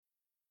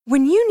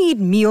When you need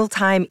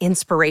mealtime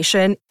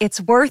inspiration,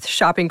 it's worth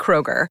shopping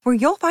Kroger, where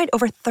you'll find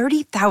over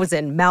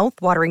 30,000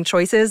 mouth-watering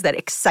choices that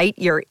excite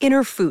your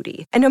inner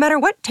foodie. And no matter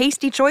what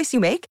tasty choice you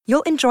make,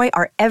 you'll enjoy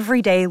our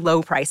everyday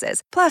low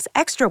prices, plus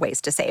extra ways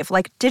to save,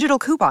 like digital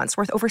coupons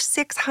worth over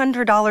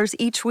 $600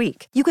 each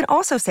week. You can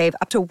also save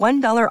up to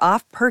 $1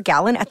 off per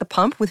gallon at the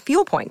pump with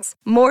fuel points.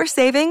 More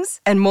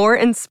savings and more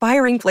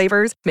inspiring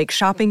flavors make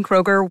shopping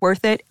Kroger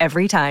worth it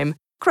every time.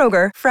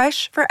 Kroger,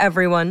 fresh for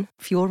everyone.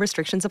 Fuel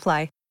restrictions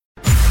apply.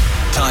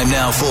 Time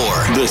now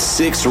for the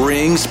Six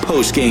Rings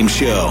Postgame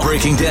Show,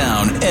 breaking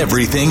down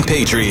everything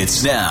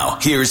Patriots. Now,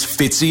 here's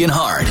Fitzy and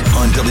Hart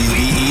on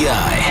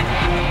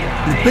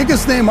WEEI. The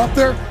biggest name up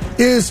there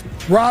is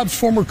Rob's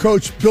former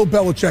coach, Bill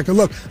Belichick. And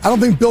look, I don't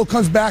think Bill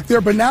comes back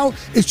there, but now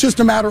it's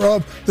just a matter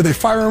of, do they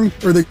fire him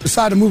or they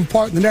decide to move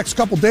apart in the next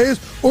couple days,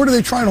 or do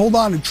they try and hold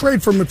on and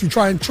trade for him? If you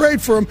try and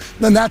trade for him,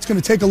 then that's going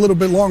to take a little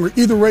bit longer.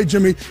 Either way,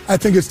 Jimmy, I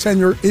think his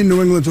tenure in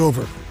New England's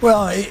over.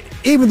 Well,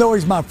 even though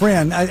he's my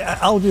friend,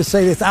 I'll just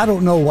say this. I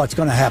don't know what's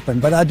going to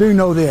happen, but I do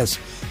know this.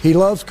 He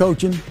loves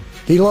coaching.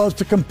 He loves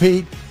to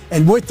compete.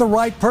 And with the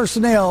right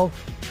personnel,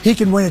 he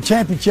can win a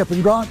championship.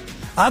 And Gronk,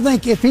 I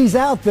think if he's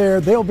out there,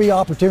 there'll be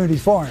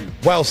opportunities for him.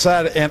 Well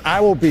said, and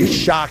I will be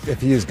shocked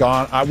if he is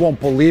gone. I won't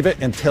believe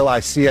it until I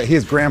see it.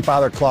 His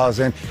grandfather clause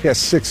in. He has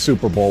 6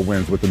 Super Bowl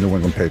wins with the New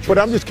England Patriots. But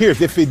I'm just curious,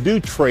 if they do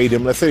trade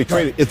him, let's say they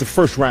trade him, it's the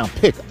first-round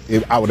pick,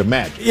 I would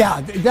imagine. Yeah,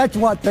 that's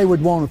what they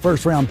would want, a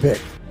first-round pick.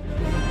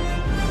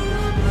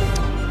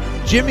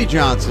 Jimmy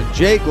Johnson,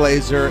 Jay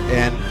Glazer,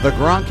 and the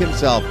Gronk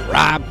himself,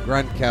 Rob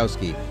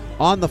Gronkowski,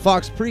 on the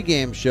Fox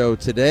pregame show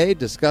today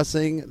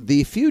discussing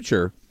the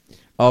future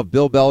of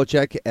Bill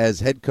Belichick as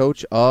head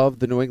coach of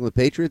the New England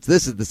Patriots.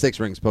 This is the Six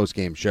Rings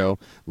postgame show,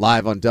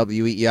 live on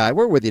WEEI.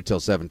 We're with you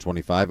till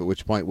 7:25, at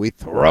which point we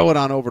throw it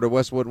on over to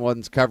Westwood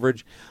One's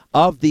coverage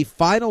of the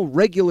final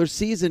regular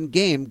season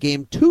game,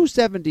 game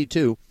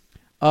 272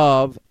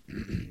 of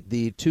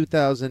the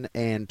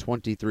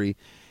 2023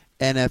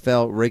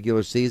 NFL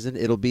regular season.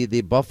 It'll be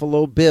the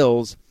Buffalo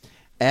Bills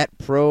at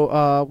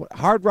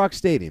Hard Rock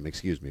Stadium,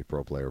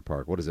 Pro Player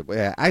Park. What is it?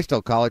 I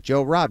still call it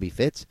Joe Robbie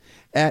Fitz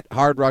at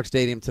Hard Rock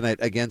Stadium tonight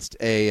against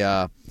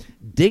a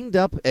dinged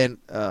up and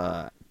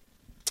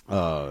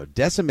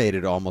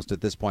decimated almost at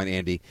this point,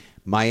 Andy,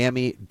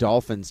 Miami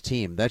Dolphins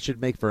team. That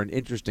should make for an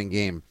interesting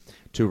game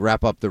to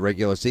wrap up the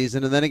regular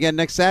season. And then again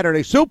next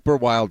Saturday, super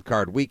wild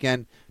card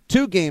weekend.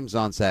 2 games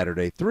on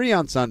Saturday, 3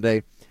 on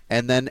Sunday,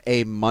 and then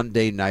a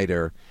Monday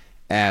nighter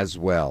as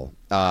well.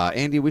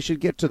 Andy, we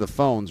should get to the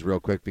phones real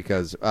quick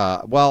because,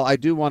 I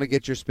do want to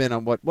get your spin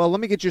on let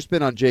me get your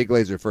spin on Jay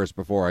Glazer first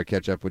before I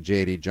catch up with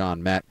JD,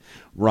 John, Matt,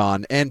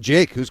 Ron, and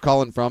Jake, who's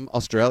calling from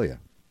Australia.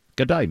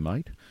 Good day,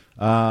 mate.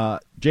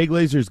 Jay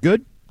Glazer's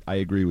good. I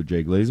agree with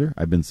Jay Glazer.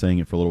 I've been saying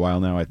it for a little while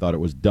now. I thought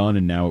it was done,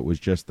 and now it was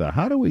just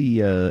how do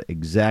we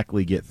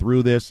exactly get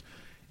through this?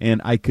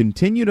 And I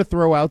continue to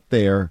throw out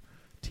there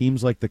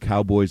teams like the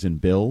Cowboys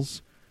and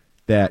Bills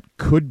that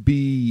could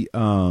be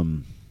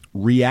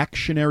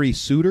reactionary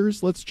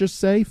suitors, let's just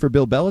say, for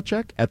Bill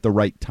Belichick at the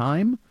right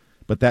time,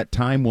 but that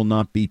time will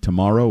not be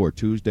tomorrow or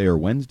Tuesday or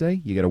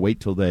Wednesday. You got to wait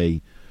till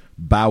they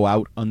bow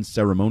out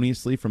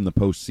unceremoniously from the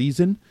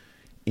postseason,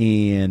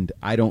 and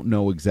I don't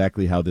know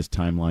exactly how this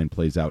timeline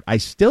plays out. I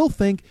still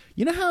think,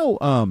 you know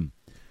how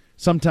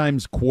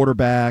sometimes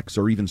quarterbacks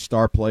or even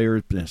star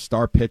players,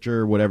 star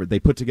pitcher, whatever, they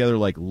put together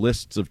like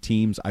lists of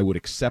teams I would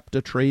accept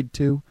a trade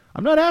to?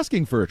 I'm not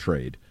asking for a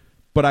trade,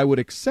 but I would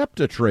accept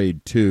a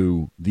trade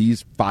to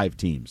these 5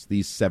 teams,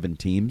 these 7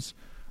 teams.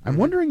 I'm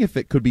wondering if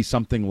it could be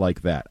something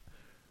like that.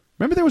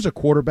 Remember there was a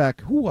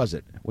quarterback, who was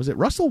it? Was it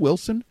Russell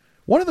Wilson?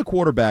 One of the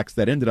quarterbacks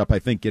that ended up, I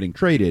think, getting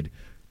traded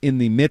in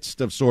the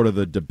midst of sort of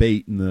the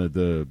debate and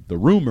the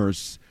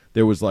rumors.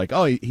 There was like,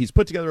 he's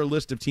put together a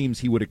list of teams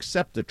he would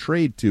accept a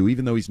trade to,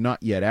 even though he's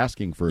not yet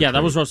asking for a trade. Yeah,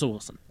 that was Russell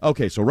Wilson.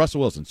 Okay, so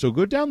Russell Wilson. So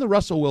go down the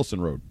Russell Wilson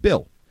road.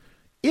 Bill,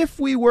 if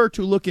we were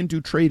to look into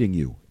trading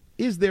you,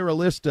 is there a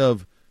list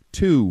of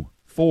 2,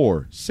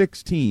 4,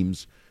 6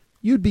 teams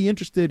you'd be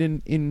interested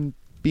in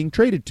being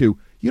traded to?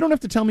 You don't have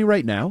to tell me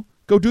right now.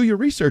 Go do your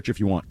research if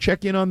you want.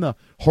 Check in on the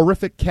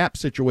horrific cap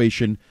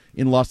situation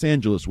in Los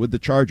Angeles with the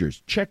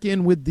Chargers. Check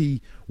in with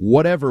the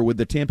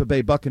Tampa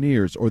Bay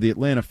Buccaneers or the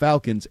Atlanta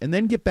Falcons, and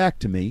then get back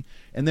to me.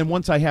 And then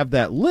once I have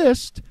that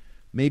list,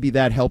 maybe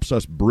that helps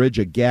us bridge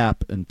a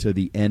gap into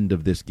the end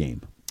of this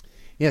game.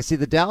 Yeah, see,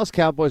 the Dallas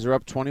Cowboys are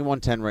up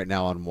 21-10 right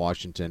now on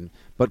Washington,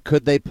 but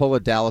could they pull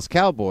a Dallas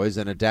Cowboys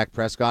and a Dak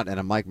Prescott and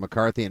a Mike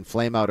McCarthy and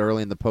flame out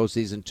early in the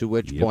postseason, to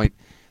which point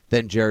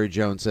then Jerry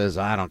Jones says,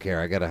 I don't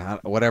care,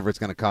 whatever it's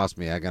going to cost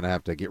me, I'm going to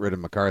have to get rid of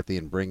McCarthy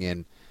and bring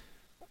in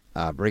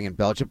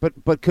Belichick.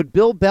 But could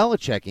Bill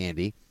Belichick,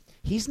 Andy,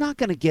 he's not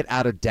going to get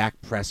out of Dak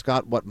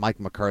Prescott what Mike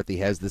McCarthy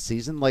has this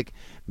season. Like,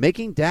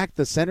 making Dak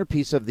the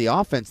centerpiece of the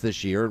offense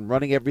this year and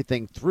running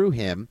everything through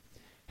him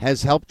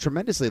has helped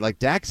tremendously. Like,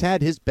 Dak's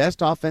had his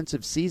best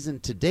offensive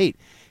season to date.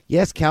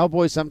 Yes,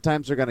 Cowboys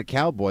sometimes are going to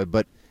cowboy,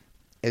 but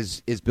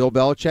Is Bill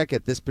Belichick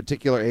at this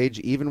particular age,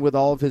 even with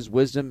all of his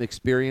wisdom,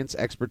 experience,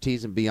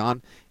 expertise, and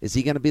beyond, is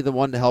he going to be the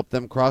one to help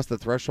them cross the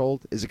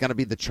threshold? Is it going to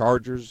be the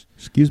Chargers?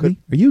 Excuse me?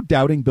 Are you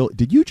doubting Bill?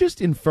 Did you just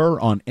infer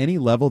on any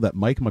level that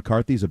Mike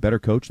McCarthy's a better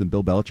coach than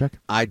Bill Belichick?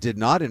 I did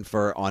not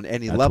infer on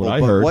any That's level. what I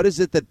but heard. what is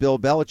it that Bill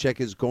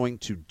Belichick is going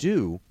to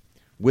do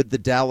with the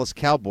Dallas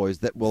Cowboys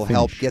that will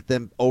help get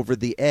them over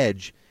the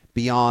edge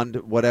beyond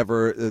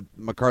whatever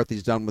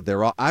McCarthy's done with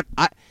their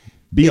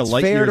Be a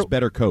light years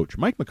better coach.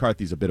 Mike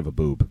McCarthy's a bit of a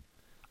boob.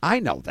 I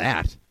know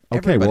that.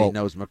 Okay, Everybody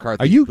knows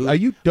McCarthy. Are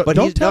you?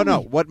 Don't tell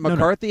me. What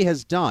McCarthy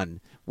has done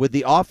with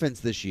the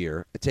offense this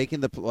year,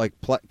 taking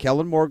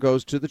Kellen Moore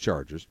goes to the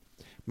Chargers.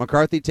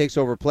 McCarthy takes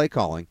over play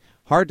calling.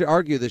 Hard to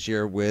argue this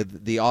year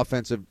with the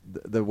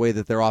way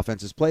that their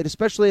offense is played,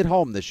 especially at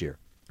home this year.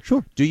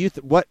 Sure. Do you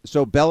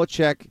so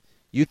Belichick?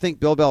 You think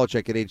Bill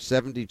Belichick at age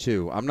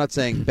 72? I'm not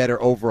saying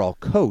better overall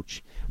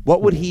coach.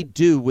 What would he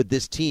do with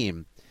this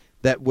team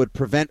that would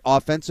prevent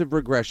offensive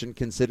regression,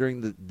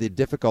 considering the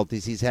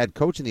difficulties he's had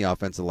coaching the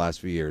offense the last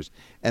few years,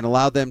 and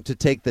allow them to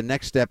take the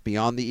next step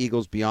beyond the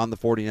Eagles, beyond the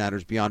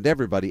 49ers, beyond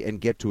everybody,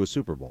 and get to a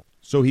Super Bowl?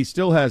 So he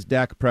still has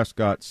Dak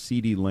Prescott,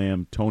 CeeDee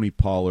Lamb, Tony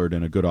Pollard,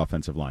 and a good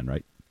offensive line,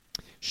 right?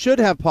 Should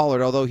have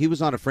Pollard, although he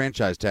was on a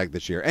franchise tag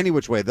this year. Any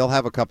which way, they'll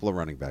have a couple of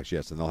running backs,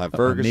 yes, and they'll have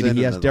Ferguson. Maybe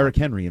he has Derrick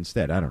Henry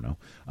instead. I don't know.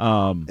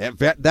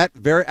 That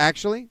very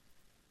actually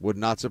would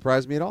not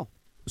surprise me at all.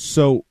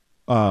 So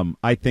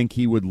I think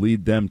he would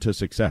lead them to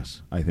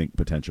success, I think,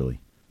 potentially.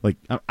 Like,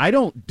 I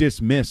don't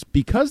dismiss,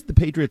 because the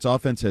Patriots'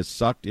 offense has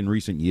sucked in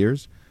recent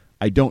years,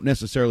 I don't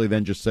necessarily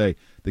then just say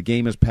the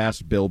game has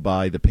passed Bill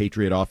by, the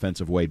Patriot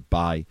offensive way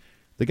by.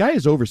 The guy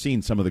has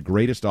overseen some of the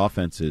greatest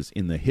offenses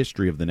in the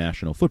history of the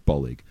National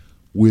Football League.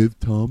 With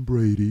Tom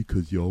Brady,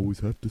 because you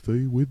always have to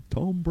say with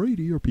Tom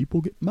Brady or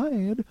people get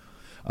mad.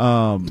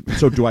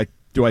 So do I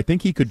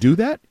think he could do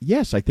that?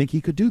 Yes, I think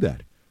he could do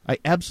that. I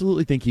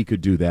absolutely think he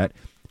could do that.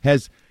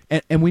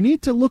 And we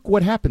need to look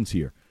what happens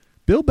here.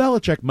 Bill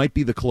Belichick might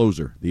be the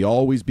closer, the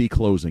always be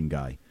closing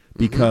guy,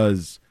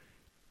 because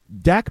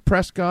Dak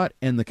Prescott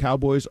and the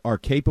Cowboys are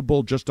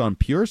capable just on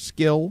pure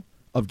skill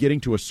of getting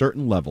to a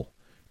certain level.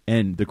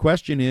 And the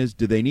question is,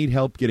 do they need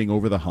help getting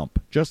over the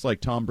hump? Just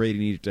like Tom Brady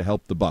needed to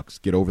help the Bucs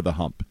get over the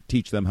hump,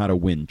 teach them how to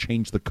win,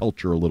 change the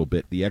culture a little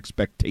bit, the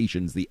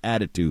expectations, the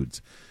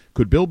attitudes.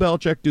 Could Bill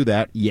Belichick do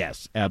that?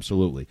 Yes,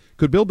 absolutely.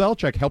 Could Bill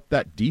Belichick help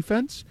that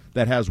defense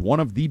that has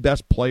one of the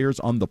best players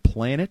on the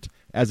planet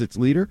as its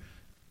leader?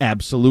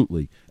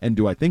 Absolutely. And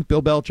do I think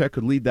Bill Belichick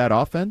could lead that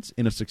offense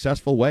in a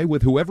successful way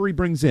with whoever he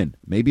brings in?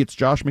 Maybe it's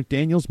Josh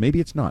McDaniels,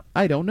 maybe it's not.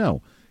 I don't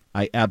know.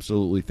 I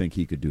absolutely think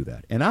he could do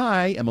that. And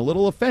I am a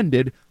little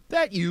offended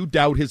that you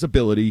doubt his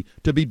ability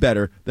to be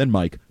better than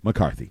Mike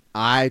McCarthy.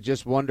 I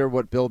just wonder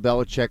what Bill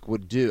Belichick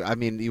would do. I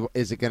mean,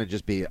 is it going to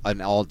just be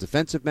an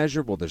all-defensive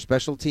measure? Will their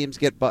special teams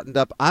get buttoned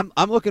up? I'm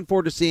looking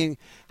forward to seeing,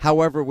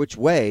 however, which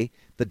way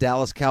the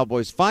Dallas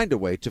Cowboys find a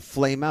way to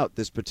flame out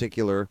this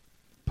particular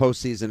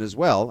postseason as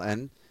well.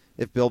 And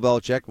if Bill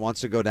Belichick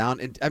wants to go down,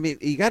 and I mean,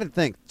 you got to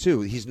think,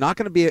 too, he's not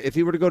going to be, if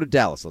he were to go to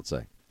Dallas, let's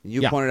say, and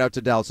you pointed out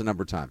to Dallas a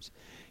number of times,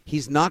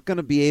 he's not going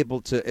to be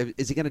able to.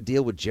 Is he going to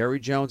deal with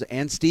Jerry Jones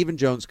and Stephen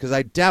Jones? Because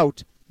I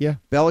doubt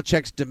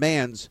Belichick's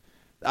demands.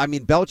 I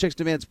mean, Belichick's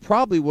demands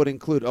probably would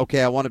include,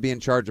 okay, I want to be in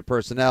charge of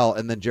personnel,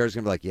 and then Jerry's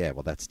going to be like, yeah,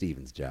 well, that's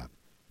Stephen's job.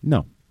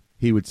 No.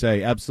 He would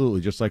say,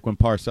 absolutely, just like when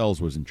Parcells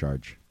was in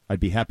charge.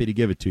 I'd be happy to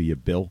give it to you,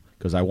 Bill,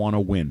 because I want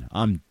to win.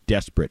 I'm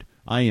desperate.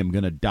 I am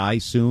going to die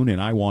soon,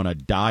 and I want to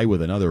die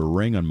with another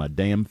ring on my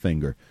damn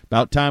finger.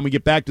 About time we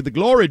get back to the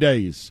glory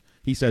days.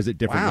 He says it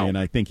differently, and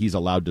I think he's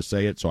allowed to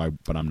say it.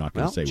 But I'm not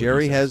going to say what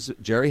he says.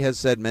 Jerry has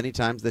said many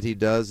times that he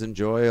does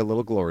enjoy a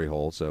little glory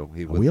hole. So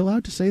Are we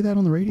allowed to say that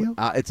on the radio?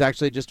 It's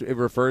actually it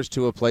refers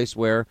to a place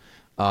where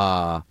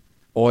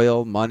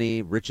oil,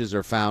 money, riches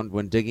are found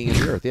when digging in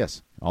the earth.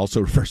 Yes.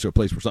 Also refers to a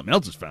place where something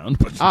else is found.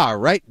 But all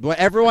right. Well,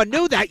 everyone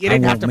knew that. You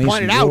didn't have to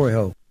point it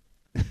out.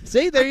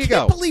 See, there you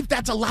go. I can't believe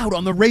that's allowed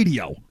on the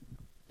radio.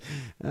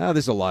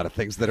 There's a lot of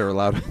things that are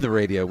allowed on the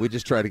radio. We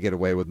just try to get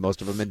away with most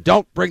of them, and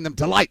don't bring them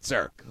to light,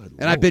 sir. Good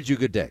Lord. I bid you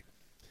good day.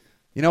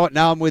 You know what?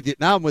 Now I'm with you.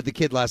 Now I'm with the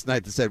kid last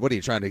night that said, "What are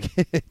you trying to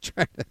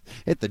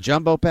hit the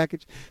jumbo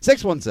package?"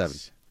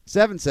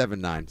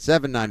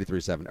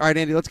 617-779-7937. All right,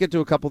 Andy. Let's get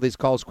to a couple of these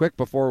calls quick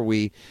before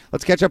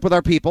let's catch up with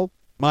our people,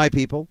 my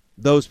people,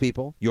 those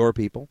people, your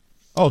people.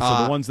 Oh,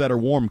 so the ones that are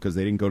warm because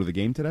they didn't go to the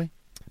game today?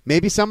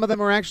 Maybe some of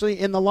them are actually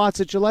in the lots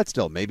at Gillette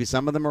still. Maybe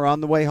some of them are on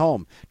the way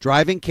home.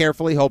 Driving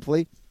carefully,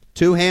 hopefully.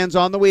 2 hands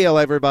on the wheel,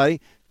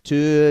 everybody. What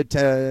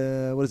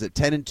is it,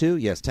 10 and 2?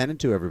 Yes, 10 and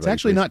 2, everybody. It's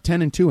actually not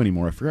 10 and 2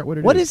 anymore. I forgot what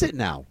it is. What is it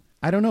now?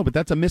 I don't know, but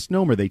that's a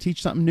misnomer. They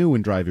teach something new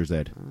in driver's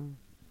ed. All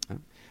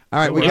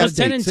right, it was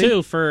 10 and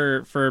 2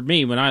 for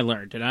me when I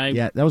learned. And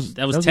that was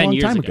 10 a long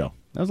years time ago.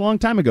 That was a long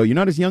time ago. You're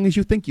not as young as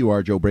you think you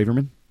are, Joe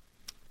Braverman.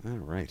 All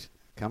right.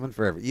 Coming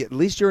forever. At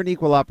least you're an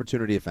equal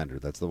opportunity offender.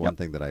 That's the one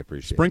thing that I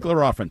appreciate.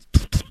 Sprinkler offense.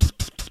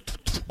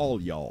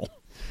 All y'all.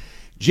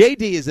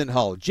 JD is in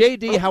Hull.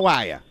 JD, how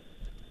are you?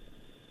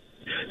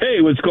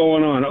 Hey, what's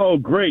going on? Oh,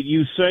 great.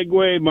 You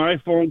segue my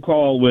phone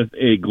call with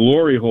a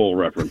glory hole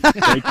reference.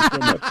 Thank you so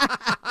much.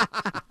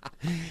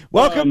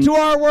 Welcome to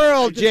our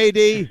world,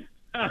 JD.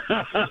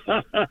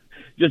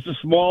 Just a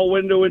small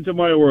window into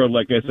my world,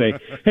 like I say.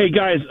 Hey,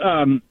 guys,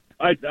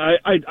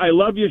 I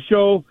love your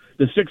show.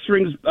 The Six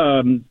Rings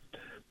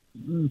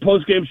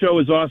post-game show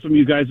is awesome.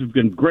 You guys have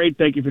been great.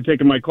 Thank you for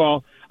taking my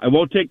call. I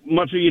won't take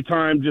much of your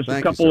time, just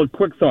a couple of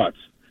quick thoughts.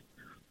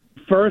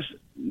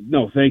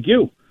 Thank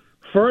you.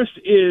 First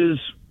is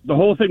the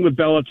whole thing with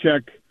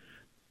Belichick,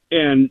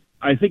 and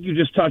I think you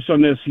just touched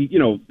on this.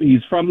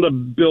 He's from the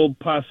Bill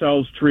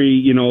Parcells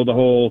tree, the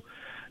whole,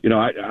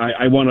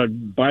 I want to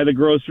buy the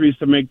groceries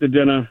to make the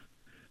dinner.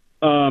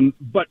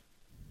 But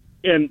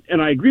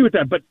I agree with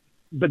that.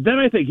 But then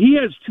I think he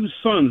has two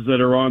sons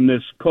that are on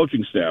this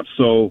coaching staff.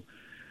 So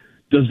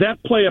does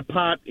that play a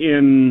part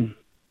in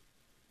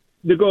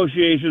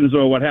negotiations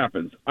or what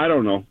happens? I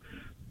don't know.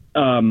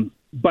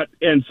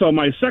 So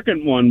my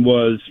second one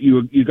was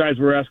you guys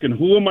were asking,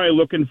 who am I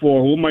looking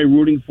for? Who am I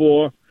rooting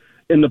for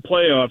in the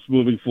playoffs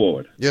moving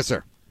forward? Yes,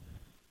 sir.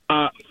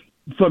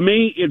 For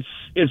me,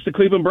 it's the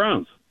Cleveland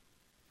Browns.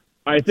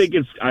 I think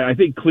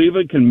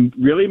Cleveland can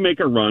really make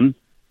a run.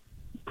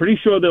 Pretty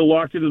sure they're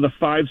locked into the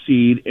 5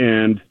 seed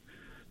and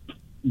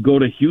go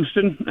to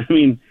Houston. I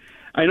mean,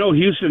 I know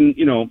Houston,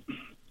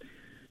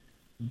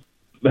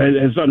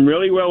 has done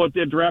really well with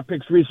their draft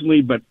picks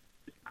recently, but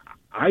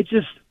I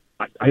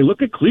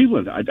look at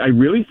Cleveland. I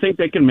really think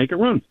they can make a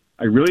run.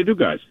 I really do,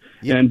 guys.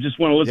 Yep. And just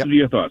want to listen to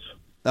your thoughts.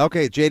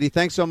 Okay, JD,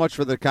 thanks so much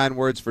for the kind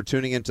words, for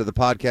tuning into the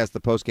podcast, the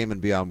postgame and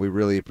beyond. We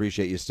really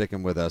appreciate you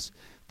sticking with us,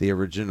 the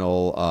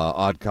original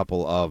odd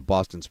couple of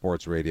Boston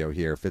sports radio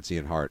here, Fitzy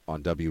and Hart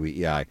on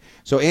WEEI.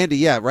 So,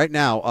 Andy, right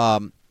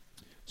now,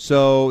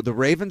 so the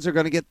Ravens are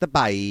going to get the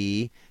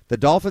bye. The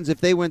Dolphins,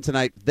 if they win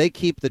tonight, they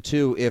keep the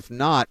 2. If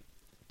not,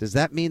 does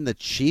that mean the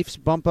Chiefs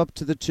bump up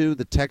to the 2,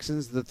 the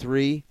Texans the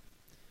 3?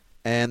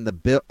 And the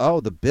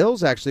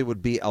Bills actually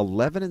would be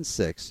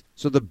 11-6.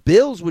 So the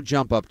Bills would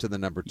jump up to the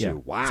number 2. Yeah.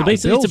 Wow. So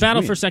basically, it's a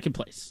battle for second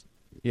place.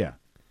 Yeah.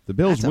 The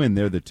Bills win.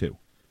 They're the 2.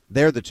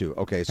 They're the 2.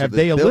 Okay. So have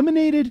they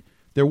eliminated?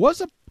 There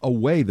was a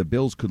way the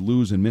Bills could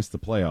lose and miss the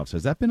playoffs.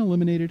 Has that been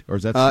eliminated? Or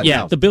is that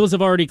no. The Bills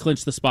have already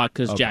clinched the spot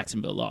because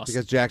Jacksonville lost.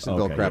 Because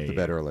Jacksonville crapped the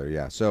bed earlier,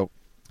 yeah. So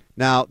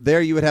now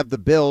there you would have the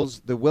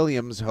Bills, the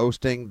Williams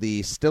hosting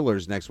the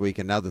Steelers next week,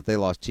 and now that they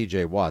lost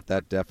T.J. Watt,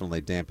 that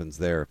definitely dampens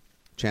their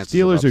chances.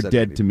 Steelers are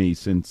dead to me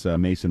since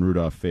Mason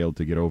Rudolph failed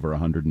to get over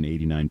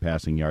 189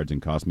 passing yards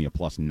and cost me a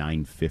plus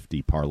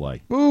 950 parlay.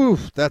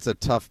 Oof, that's a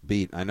tough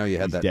beat. I know you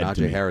had that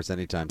Najee Harris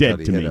anytime he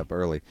hit up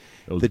early.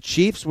 The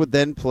Chiefs would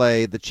then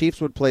play the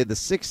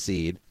 6th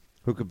seed,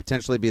 who could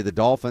potentially be the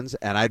Dolphins,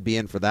 and I'd be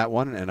in for that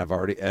one.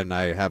 And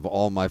I have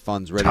all my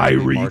funds ready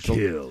to be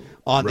marshaled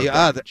on the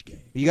other.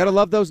 You got to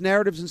love those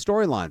narratives and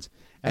storylines.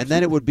 And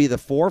then it would be the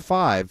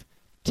 4-5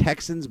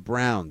 Texans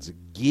Browns.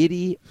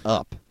 Giddy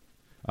up.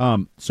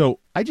 So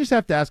I just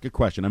have to ask a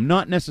question. I'm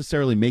not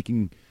necessarily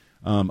making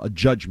a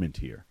judgment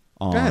here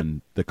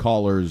on the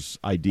caller's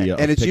idea.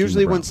 And it's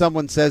usually when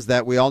someone says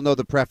that, we all know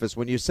the preface.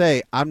 When you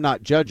say, I'm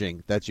not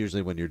judging, that's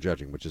usually when you're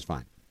judging, which is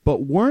fine.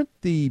 But weren't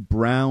the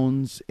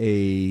Browns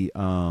I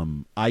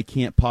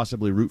can't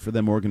possibly root for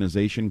them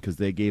organization because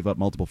they gave up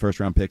multiple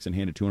first-round picks and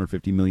handed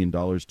 $250 million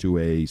to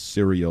a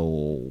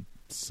serial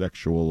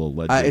sexual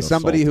alleged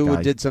somebody who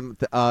guy? Did some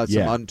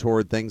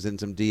untoward things in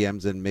some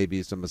DMs and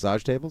maybe some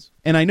massage tables?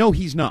 And I know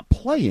he's not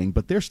playing,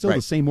 but they're still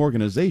the same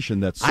organization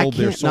that sold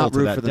their soul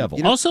to that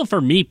devil. Also, for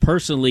me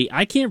personally,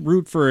 I can't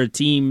root for a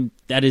team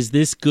that is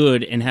this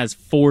good and has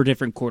 4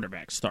 different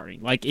quarterbacks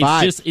starting. Like,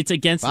 it's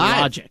against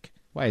logic.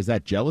 Why, is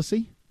that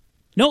jealousy?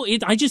 No,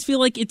 I just feel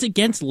like it's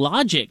against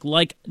logic.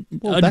 Like,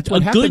 that's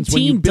what happens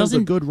when you build a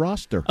good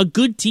roster. A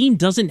good team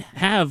doesn't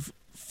have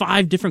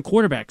 5 different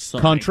quarterbacks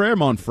starting. Contraire,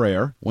 mon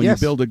frere, when you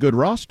build a good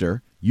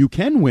roster, you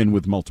can win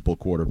with multiple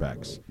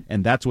quarterbacks.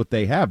 And that's what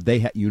they have.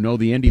 The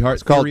Andy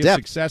Hart theory of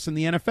success in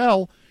the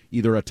NFL,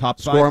 either a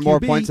top 5 QB. Score more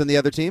points than the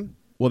other team?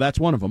 Well, that's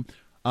one of them.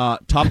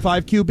 Top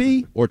 5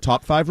 QB or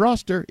top 5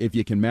 roster. If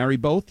you can marry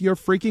both, you're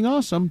freaking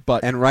awesome.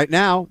 And right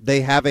now,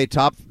 they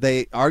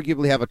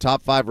arguably have a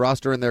top 5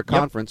 roster in their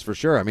conference for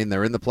sure. I mean,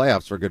 they're in the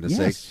playoffs, for goodness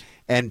sakes.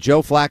 And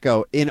Joe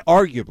Flacco,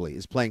 inarguably,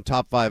 is playing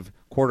top 5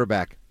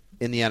 quarterback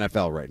in the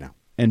NFL right now.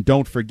 And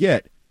don't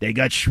forget, they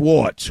got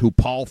Schwartz, who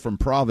Paul from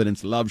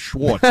Providence loves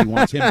Schwartz. He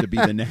wants him to be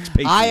the next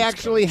Patriots I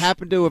actually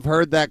happen to have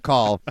heard that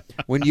call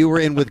when you were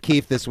in with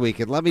Keith this week.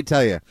 And let me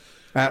tell you,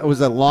 it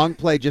was a long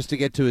play just to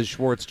get to his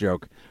Schwartz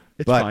joke.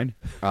 It's fine.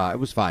 It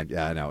was fine.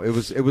 Yeah, I know. It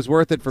was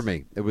worth it for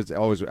me. It was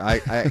always.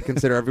 I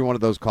consider every one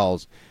of those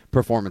calls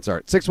performance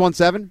art.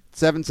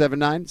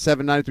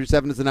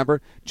 617-779-7937 is the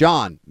number.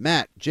 John,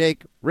 Matt,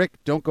 Jake, Rick,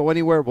 don't go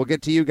anywhere. We'll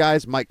get to you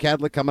guys. Mike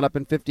Kadlick coming up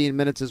in 15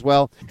 minutes as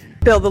well.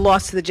 Bill, the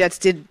loss to the Jets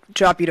did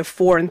drop you to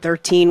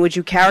 4-13. Would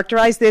you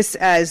characterize this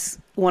as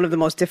one of the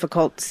most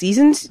difficult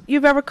seasons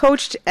you've ever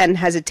coached? And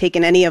has it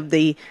taken any of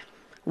the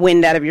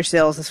wind out of your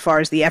sails as far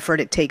as the effort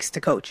it takes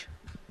to coach?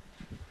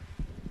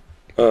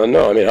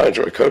 No, I mean, I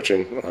enjoy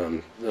coaching.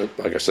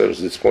 Like I said, it was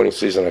a disappointing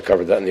season. I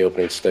covered that in the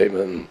opening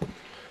statement, and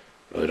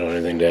really don't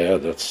have anything to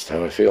add. That's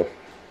how I feel.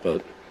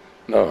 But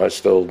no, I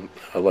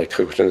like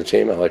coaching the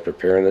team. I like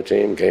preparing the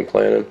team, game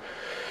planning,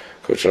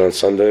 coaching on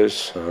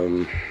Sundays.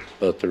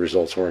 But the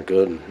results weren't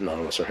good, and none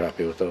of us are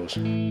happy with those.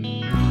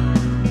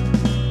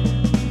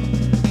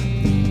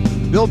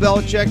 Bill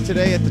Belichick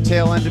today at the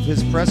tail end of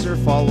his presser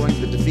following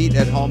the defeat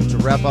at home to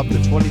wrap up the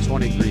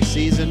 2023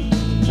 season.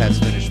 Pats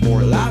finished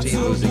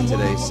 4-13, losing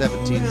today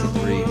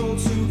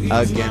 17-3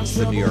 against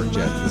the New York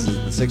Jets. This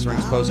is the Six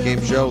Rings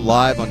Postgame Show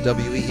live on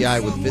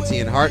WEEI with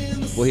Fitzy and Hart.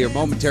 We'll hear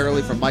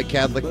momentarily from Mike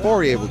Kadlick.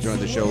 Poirier will join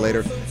the show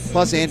later.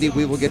 Plus, Andy,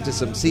 we will get to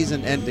some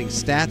season-ending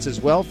stats as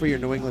well for your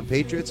New England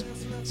Patriots.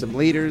 Some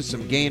leaders,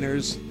 some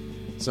gainers,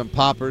 some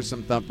poppers,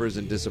 some thumpers,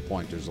 and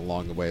disappointers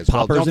along the way as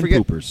well. Poppers and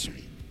poopers.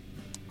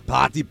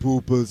 Potty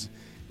poopers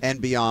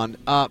and beyond.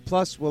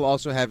 Plus, we'll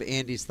also have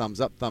Andy's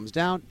thumbs up, thumbs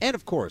down, and,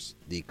 of course,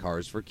 the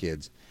Cars for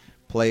Kids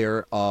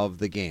player of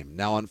the game.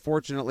 Now,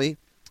 unfortunately,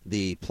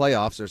 the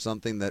playoffs are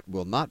something that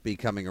will not be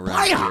coming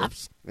around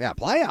Playoffs? here. Yeah,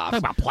 playoffs. Talk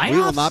about playoffs? We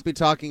will not be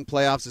talking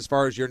playoffs as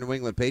far as your New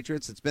England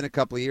Patriots. It's been a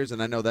couple of years,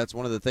 and I know that's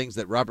one of the things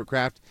that Robert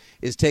Kraft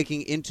is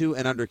taking into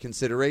and under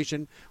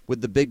consideration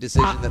with the big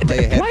decision that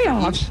lay ahead.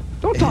 Playoffs?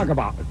 Don't talk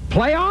about it.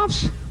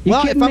 Playoffs?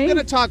 Well, if I'm going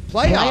to talk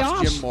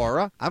playoffs, Jim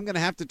Mora, I'm going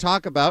to have to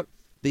talk about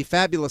the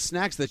fabulous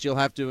snacks that you'll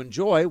have to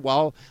enjoy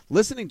while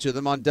listening to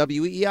them on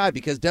WEEI,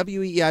 because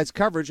WEEI's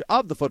coverage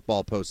of the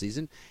football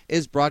postseason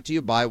is brought to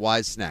you by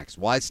Wise Snacks.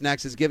 Wise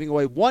Snacks is giving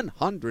away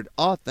 100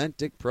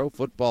 authentic pro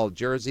football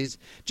jerseys.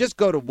 Just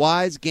go to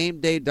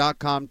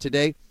wisegameday.com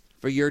today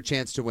for your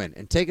chance to win.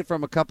 And take it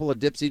from a couple of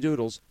dipsy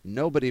doodles.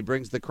 Nobody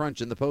brings the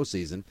crunch in the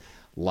postseason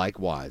like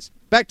Wise.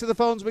 Back to the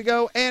phones we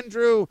go.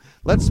 Andrew,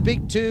 let's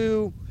speak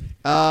to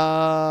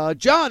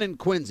John in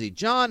Quincy.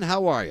 John,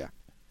 how are you?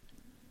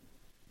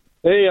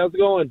 Hey, how's it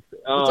going?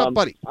 What's up,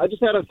 buddy? I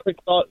just had a quick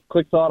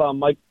thought on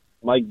Mike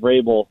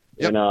Vrabel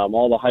and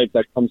all the hype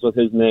that comes with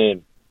his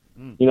name.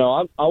 You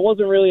know, I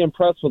wasn't really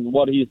impressed with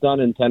what he's done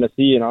in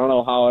Tennessee, and I don't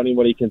know how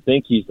anybody can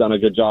think he's done a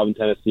good job in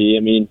Tennessee.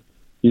 I mean,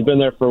 he's been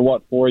there for,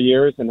 4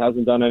 years and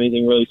hasn't done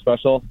anything really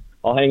special.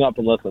 I'll hang up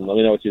and listen. Let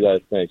me know what you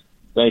guys think.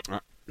 Thanks.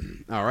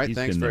 All right,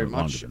 thanks very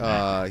much.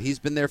 He's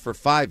been there for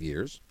 5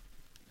 years.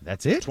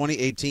 That's it?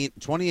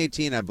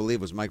 2018, I believe,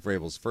 was Mike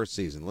Vrabel's first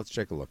season. Let's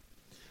take a look.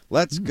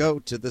 Let's go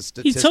to the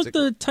statistics. He took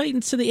the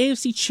Titans to the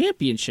AFC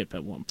Championship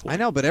at one point. I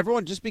know, but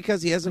everyone, just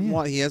because he hasn't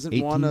won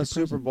a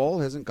Super Bowl,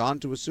 hasn't gone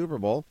to a Super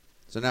Bowl,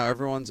 so now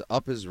everyone's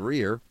up his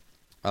rear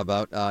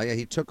about,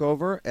 he took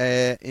over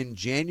in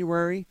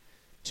January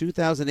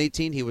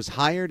 2018. He was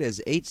hired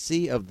as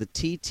HC of the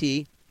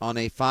TT on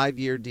a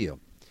 5-year deal.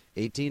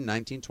 18,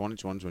 19, 20,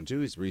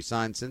 2022. He's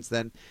re-signed since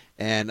then,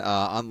 and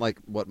unlike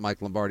what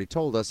Mike Lombardi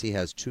told us, he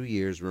has 2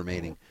 years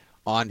remaining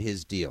on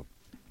his deal.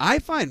 I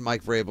find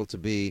Mike Vrabel to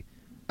be,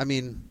 I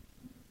think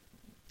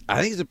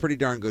he's a pretty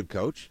darn good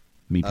coach.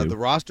 Me too. The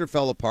roster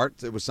fell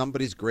apart. It was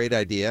somebody's great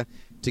idea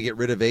to get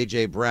rid of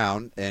A.J.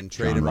 Brown and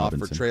trade him off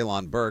for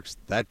Treylon Burks.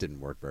 That didn't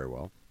work very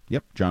well.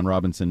 Yep, John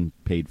Robinson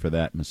paid for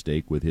that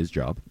mistake with his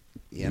job.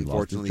 Yeah,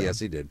 unfortunately, yes,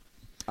 he did.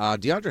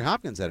 DeAndre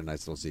Hopkins had a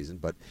nice little season,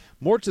 but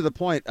more to the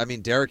point,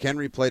 Derrick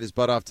Henry played his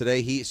butt off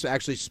today. He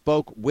actually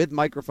spoke with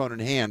microphone in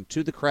hand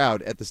to the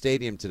crowd at the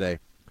stadium today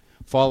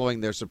following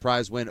their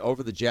surprise win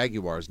over the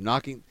Jaguars.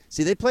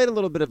 They played a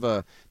little bit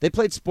of they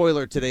played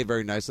spoiler today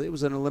very nicely. It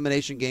was an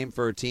elimination game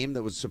for a team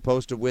that was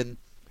supposed to win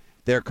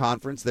their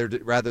conference, their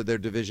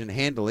division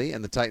handily,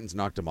 and the Titans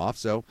knocked them off.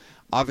 So,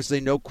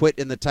 obviously, no quit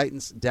in the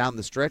Titans down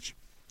the stretch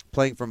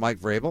playing for Mike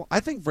Vrabel. I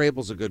think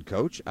Vrabel's a good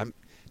coach.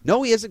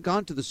 No, he hasn't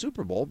gone to the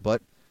Super Bowl,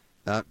 but,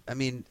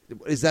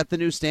 is that the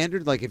new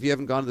standard? Like, if you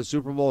haven't gone to the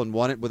Super Bowl and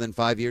won it within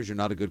 5 years, you're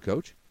not a good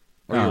coach?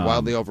 Or you're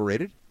wildly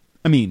overrated?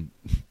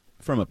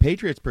 From a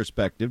Patriots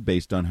perspective,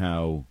 based on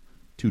how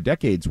 2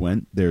 decades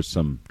went, there's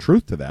some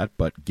truth to that,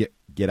 but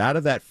get out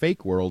of that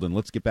fake world and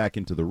let's get back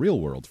into the real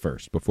world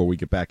first before we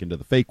get back into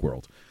the fake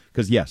world.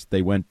 Because, yes,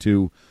 they went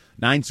to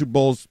 9 Super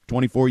Bowls,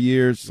 24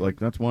 years,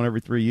 that's one every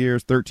 3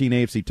 years, 13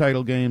 AFC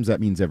title games, that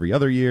means every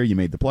other year you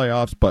made the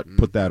playoffs, but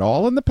put that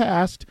all in the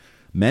past,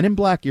 Men in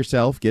Black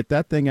yourself, get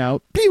that thing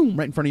out, pew,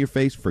 right in front of your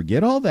face,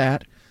 forget all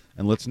that,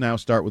 and let's now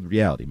start with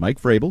reality.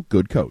 Mike Vrabel,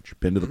 good coach,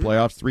 been to the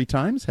playoffs 3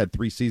 times, had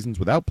 3 seasons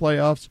without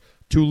playoffs,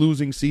 2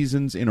 losing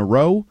seasons in a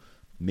row,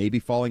 maybe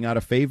falling out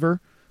of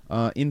favor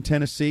in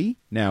Tennessee.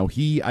 Now,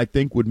 he, I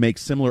think, would make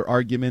similar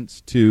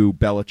arguments to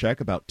Belichick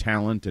about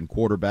talent and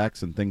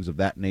quarterbacks and things of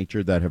that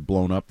nature that have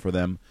blown up for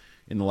them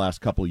in the last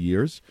couple of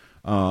years.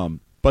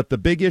 But the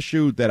big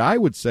issue that I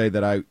would say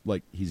that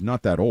he's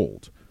not that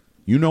old.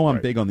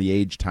 I'm big on the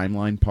age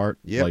timeline part.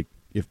 Yep.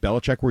 If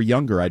Belichick were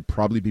younger, I'd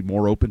probably be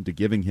more open to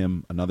giving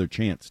him another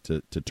chance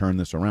to turn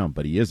this around,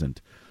 but he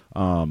isn't.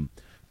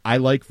 I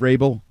like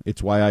Vrabel.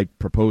 It's why I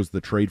proposed the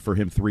trade for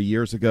him 3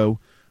 years ago.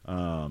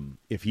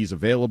 If he's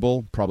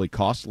available, probably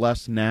costs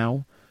less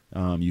now.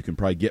 You can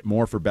probably get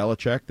more for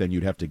Belichick than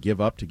you'd have to give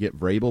up to get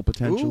Vrabel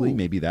potentially. Ooh.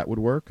 Maybe that would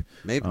work.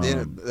 Maybe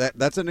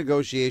that's a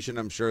negotiation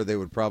I'm sure they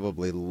would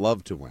probably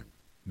love to win.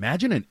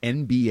 Imagine an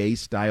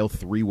NBA-style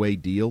three-way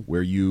deal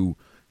where you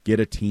get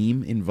a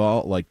team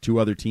involved, like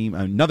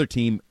another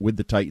team with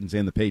the Titans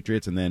and the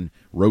Patriots, and then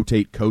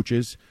rotate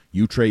coaches.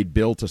 You trade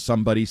Bill to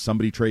somebody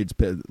trades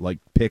like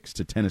picks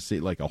to Tennessee,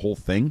 like a whole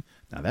thing.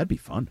 Now that'd be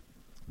fun.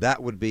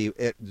 That would be.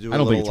 I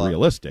don't think it's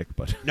realistic,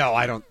 but no,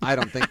 I don't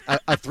think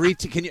a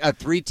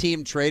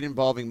three-team trade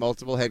involving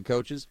multiple head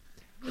coaches.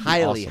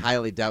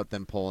 Highly doubt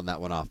them pulling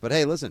that one off. But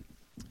hey, listen,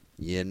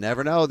 you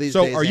never know these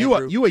days. So are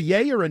you a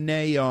yay or a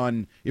nay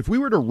on if we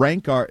were to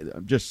rank our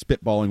just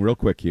spitballing real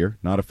quick here,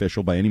 not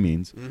official by any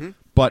means,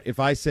 but if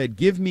I said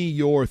give me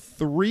your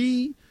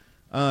three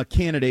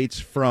candidates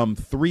from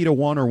 3 to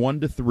 1 or 1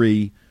 to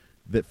 3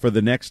 that for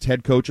the next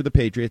head coach of the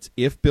Patriots,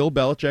 if Bill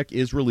Belichick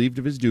is relieved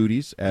of his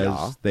duties,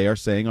 as they are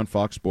saying on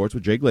Fox Sports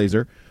with Jay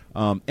Glazer,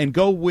 and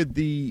go with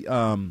the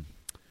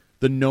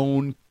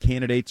known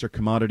candidates or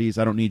commodities.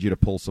 I don't need you to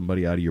pull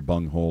somebody out of your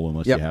bunghole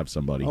unless you have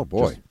somebody. Oh,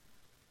 boy.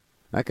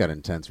 That got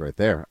intense right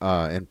there,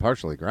 and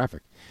partially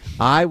graphic.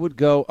 I would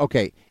go,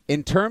 okay,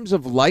 in terms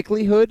of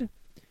likelihood,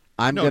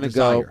 I'm going to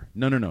go.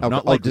 No, okay,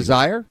 not like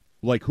desire?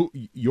 Like who?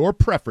 Your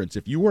preference,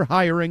 if you were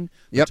hiring,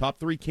 the top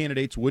 3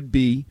 candidates would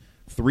be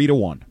 3 to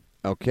 1.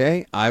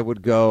 Okay, I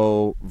would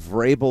go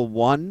Vrabel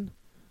 1.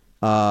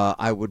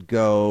 I would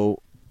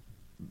go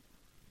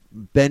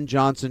Ben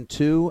Johnson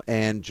 2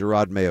 and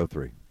Gerard Mayo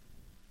 3.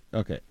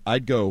 Okay,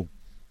 I'd go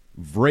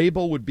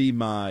Vrabel would be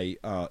my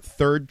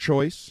third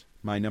choice.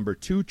 My number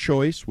 2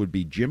 choice would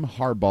be Jim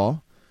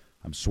Harbaugh.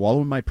 I'm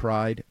swallowing my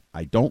pride.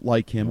 I don't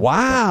like him.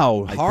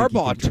 Wow,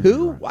 Harbaugh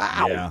too?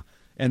 Wow. Yeah,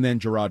 and then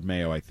Gerard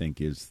Mayo, I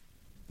think, is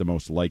the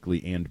most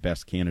likely and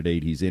best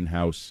candidate. He's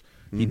in-house.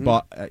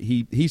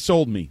 He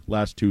sold me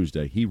last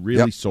Tuesday. He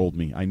really sold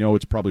me. I know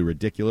it's probably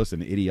ridiculous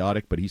and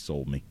idiotic, but he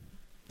sold me.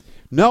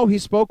 No, he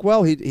spoke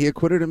well. He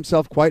acquitted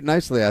himself quite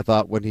nicely, I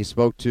thought, when he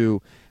spoke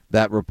to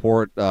that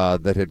report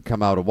that had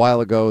come out a while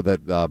ago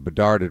that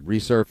Bedard had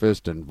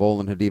resurfaced, and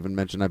Volan had even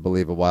mentioned, I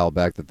believe, a while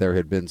back that there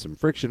had been some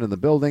friction in the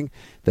building,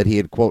 that he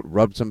had, quote,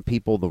 rubbed some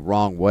people the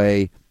wrong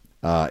way.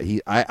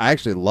 I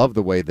actually love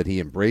the way that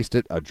he embraced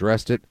it,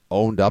 addressed it,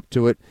 owned up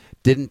to it,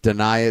 didn't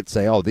deny it,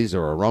 say, oh, these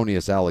are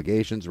erroneous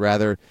allegations,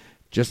 rather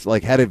just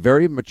like had a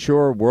very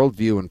mature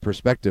worldview and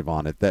perspective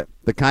on it, that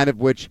the kind of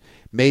which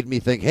made me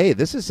think, hey,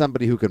 this is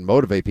somebody who can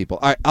motivate people.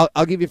 All right,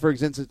 I'll give you, for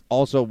instance,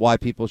 also why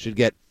people should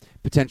get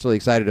potentially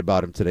excited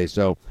about him today.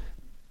 So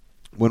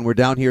when we're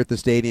down here at the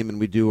stadium and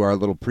we do our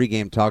little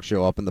pregame talk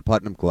show up in the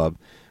Putnam Club,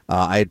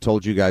 I had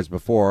told you guys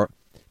before,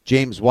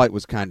 James White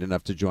was kind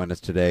enough to join us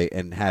today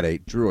and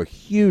drew a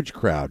huge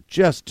crowd.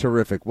 Just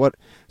terrific.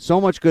 So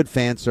much good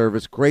fan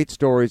service, great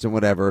stories and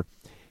whatever.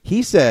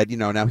 He said,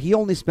 now he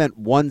only spent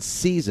 1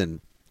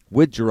 season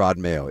with Gerard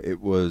Mayo.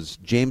 It was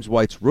James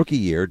White's rookie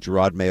year,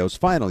 Gerard Mayo's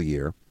final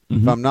year.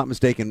 If I'm not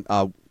mistaken,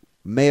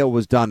 Mayo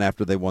was done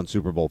after they won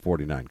Super Bowl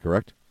 49,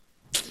 correct?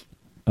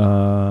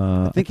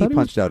 I think he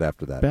punched out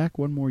after that. Back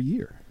one more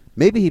year.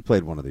 Maybe he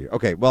played one of the years.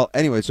 Okay, well,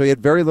 anyway, so he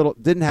had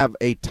didn't have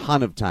a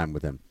ton of time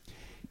with him.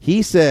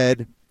 He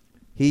said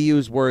he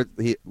used words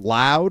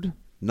loud,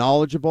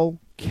 knowledgeable,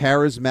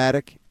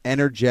 charismatic,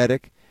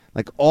 energetic,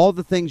 like all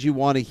the things you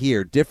want to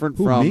hear, different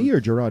from... me or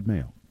Gerard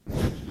Mayo?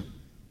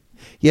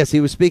 Yes, he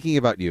was speaking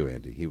about you,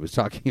 Andy. He was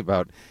talking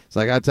about... It's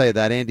like, I'll tell you,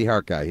 that Andy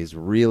Hart guy, he's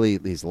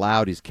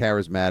loud, he's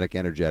charismatic,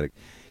 energetic.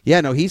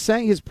 Yeah, no, he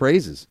sang his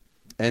praises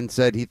and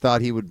said he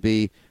thought he would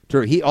be...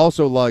 He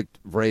also liked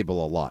Vrabel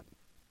a lot.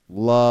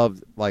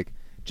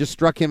 Just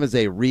struck him as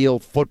a real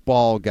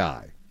football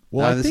guy.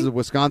 Well, this is a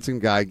Wisconsin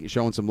guy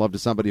showing some love to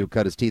somebody who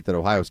cut his teeth at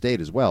Ohio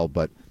State as well.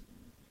 But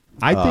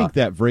I think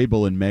that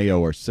Vrabel and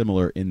Mayo are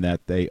similar in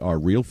that they are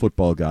real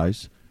football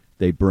guys.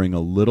 They bring a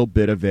little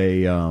bit of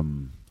a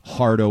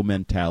hardo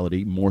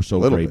mentality, more so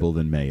Vrabel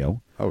than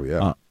Mayo. Oh,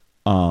 yeah.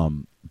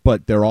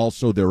 But they're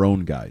also their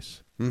own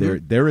guys.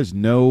 There is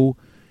no...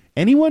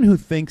 Anyone who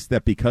thinks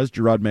that because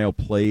Gerard Mayo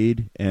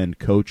played and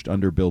coached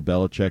under Bill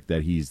Belichick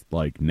that he's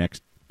like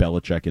next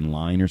Belichick in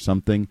line or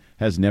something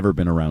has never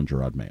been around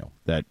Gerard Mayo.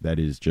 That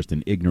is just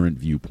an ignorant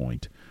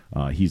viewpoint.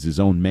 He's his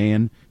own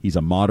man. He's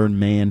a modern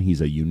man. He's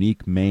a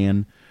unique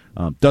man.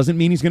 Doesn't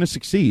mean he's going to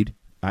succeed.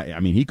 I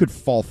mean, he could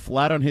fall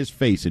flat on his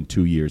face in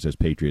 2 years as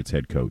Patriots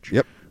head coach.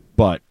 Yep.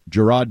 But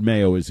Gerard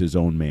Mayo is his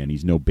own man.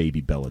 He's no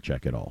baby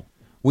Belichick at all.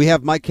 We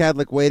have Mike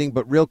Kadlick waiting,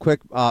 but real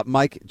quick,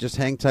 Mike, just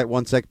hang tight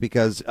 1 sec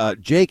because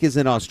Jake is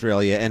in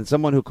Australia and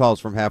someone who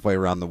calls from halfway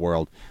around the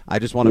world. I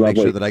just want to make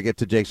sure that I get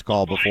to Jake's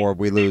call before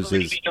we lose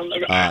his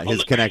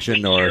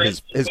connection or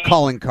his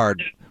calling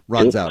card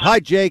runs out.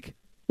 Hi, Jake.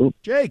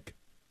 Jake.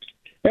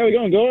 How we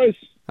going, guys?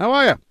 How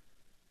are you?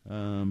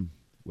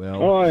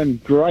 I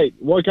am great.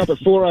 Woke up at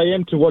 4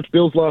 a.m. to watch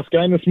Bill's last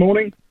game this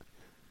morning.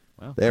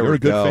 Well, you're a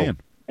good fan.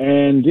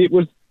 And it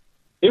was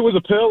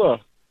a pearler.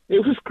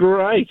 It was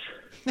great.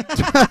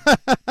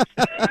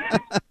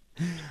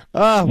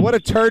 What a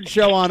turd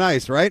show on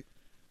ice, right?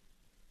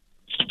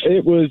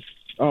 It was.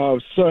 I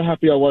was so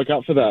happy I woke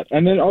up for that.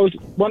 And then I was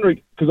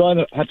wondering, because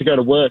I had to go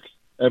to work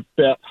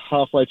about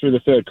halfway through the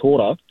third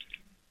quarter,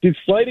 did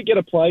Slater get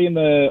a play in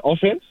the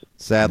offense?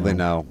 Sadly,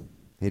 no.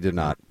 He did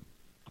not.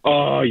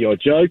 Oh, you're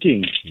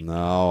joking.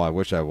 No, I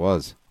wish I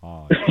was.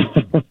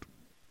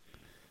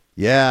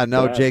 Yeah,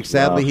 no, That's Jake,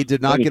 sadly, rough. he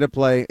did not get a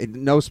play.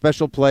 No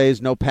special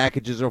plays, no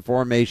packages or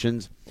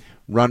formations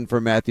run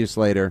for Matthew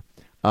Slater.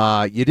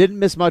 You didn't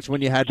miss much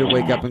when you had to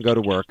wake up and go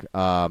to work,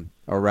 or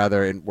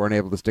rather, weren't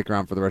able to stick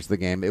around for the rest of the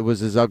game. It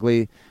was as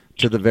ugly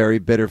to the very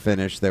bitter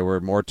finish. There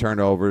were more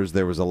turnovers.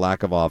 There was a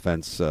lack of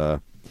offense.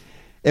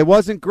 It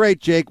wasn't great,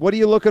 Jake. What are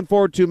you looking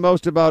forward to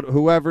most about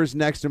whoever's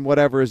next and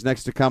whatever is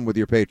next to come with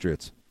your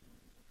Patriots?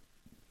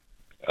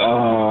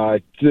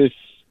 I'm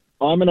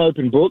an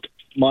open book.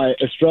 My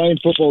Australian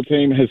football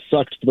team has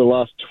sucked for the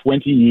last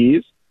 20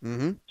 years,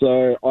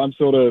 so I'm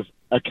sort of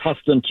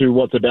accustomed to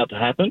what's about to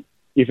happen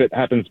if it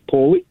happens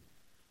poorly.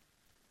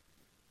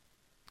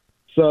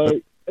 So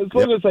as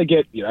long as they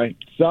get,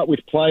 start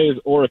with players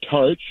or a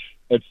coach,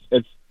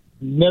 it's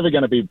never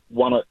going to be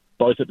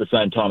both at the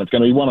same time. It's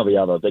going to be one or the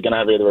other. They're going to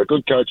have either a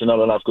good coach and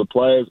not enough good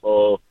players,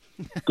 or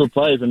good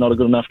players and not a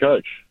good enough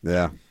coach.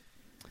 Yeah.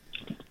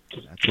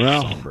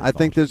 Well, I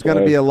think there's going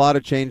to be a lot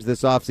of change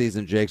this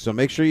offseason, Jake, so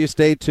make sure you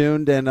stay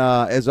tuned. And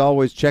as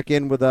always, check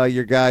in with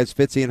your guys,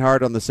 Fitzy and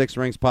Hart, on the Six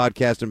Rings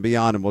podcast and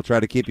beyond, and we'll try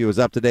to keep you as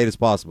up-to-date as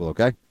possible,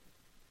 okay?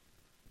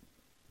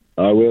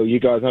 I will. You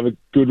guys have a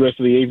good rest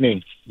of the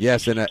evening.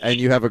 Yes, and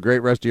you have a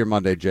great rest of your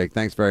Monday, Jake.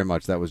 Thanks very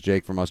much. That was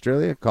Jake from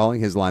Australia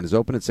calling. His line is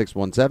open at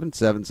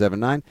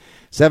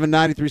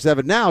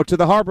 617-779-7937. Now to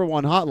the Harbor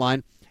One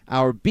hotline,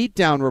 our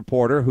beatdown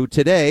reporter who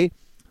today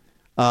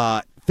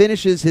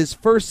finishes his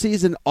first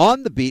season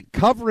on the beat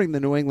covering the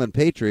New England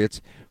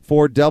Patriots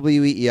for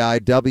WEEI,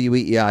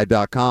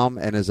 WEEI.com,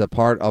 and is a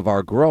part of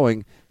our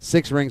growing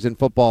Six Rings and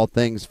Football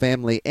Things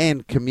family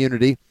and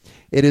community.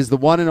 It is the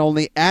one and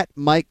only at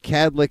Mike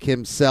Kadlick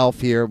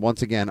himself here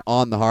once again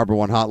on the Harbor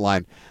One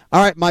hotline.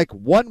 All right, Mike,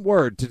 one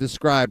word to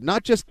describe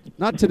not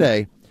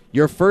today,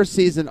 your first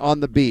season on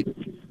the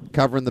beat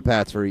covering the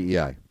Pats for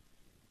EEI.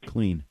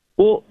 Clean.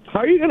 Well, how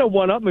are you going to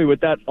one-up me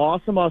with that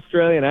awesome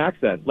Australian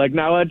accent? Like,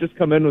 now I just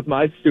come in with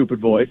my stupid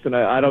voice, and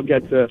I don't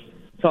get to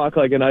talk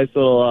like a nice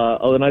little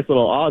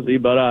Aussie.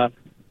 But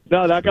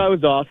no, that guy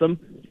was awesome.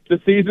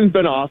 The season's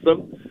been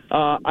awesome.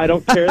 I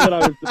don't care that I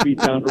was the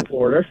beatdown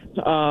reporter.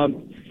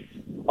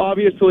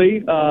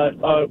 Obviously,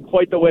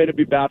 quite the way to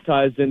be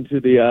baptized into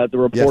the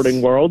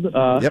reporting world.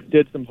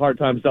 Did some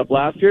part-time stuff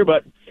last year,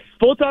 but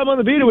full-time on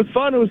the beat, it was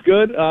fun. It was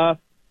good.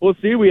 We'll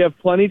see. We have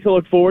plenty to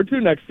look forward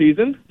to next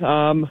season.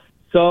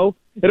 So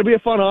it'll be a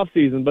fun off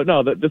season. But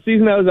no, the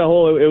season as a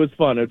whole, it was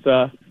fun. It's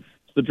the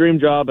dream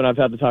job, and I've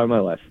had the time of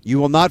my life. You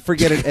will not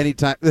forget it any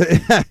time.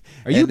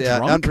 Are you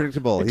drunk?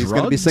 Unpredictable. Like He's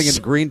going to be singing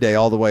Green Day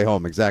all the way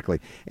home.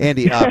 Exactly.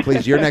 Andy,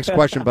 please, your next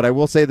question. But I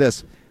will say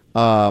this.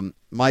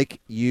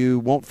 Mike, you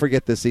won't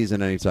forget this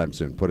season anytime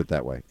soon, put it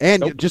that way.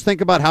 And just think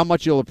about how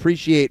much you'll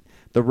appreciate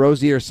the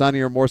rosier,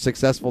 sunnier, more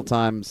successful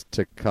times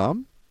to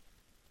come.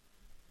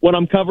 When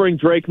I'm covering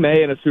Drake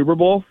May in a Super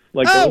Bowl,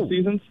 like those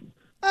seasons.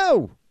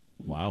 Oh!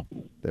 Wow.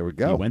 There we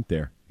go.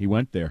 He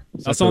went there.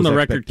 That's on the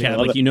record, Kat.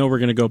 Like, we're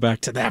going to go back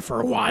to that for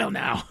a while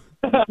now.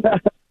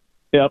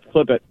 Yep,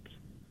 flip it.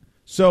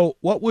 So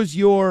what was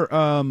your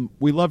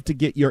we love to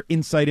get your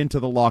insight into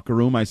the locker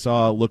room. I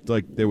saw it looked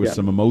like there was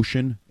some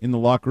emotion in the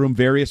locker room,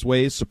 various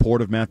ways,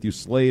 support of Matthew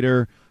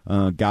Slater,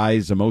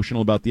 guys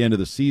emotional about the end of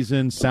the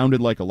season. Sounded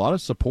like a lot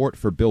of support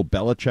for Bill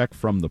Belichick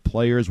from the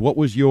players. What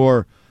was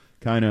your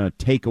kind of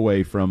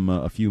takeaway from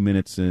a few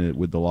minutes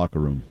with the locker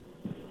room?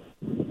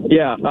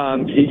 Yeah,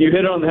 you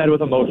hit it on the head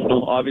with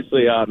emotional.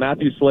 Obviously,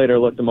 Matthew Slater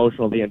looked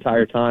emotional the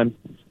entire time.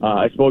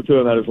 I spoke to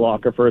him at his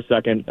locker for a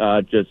second,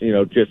 just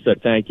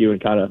said thank you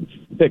and kind of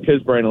picked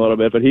his brain a little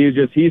bit. But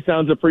he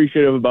sounds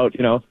appreciative about,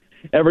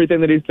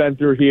 everything that he's been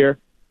through here.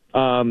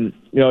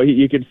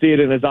 You could see it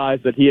in his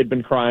eyes that he had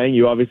been crying.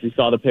 You obviously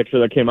saw the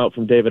picture that came out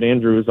from David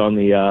Andrews on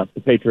the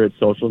Patriots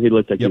social. He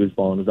looked like he was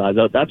bawling his eyes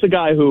out. That's a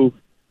guy who,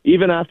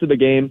 even after the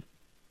game,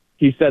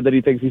 he said that he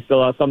thinks he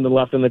still has something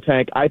left in the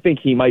tank. I think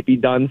he might be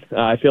done.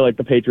 I feel like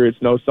the Patriots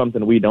know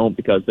something we don't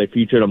because they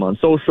featured him on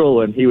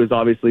social, and he was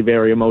obviously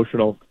very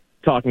emotional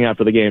talking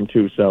after the game,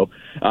 too. So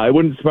it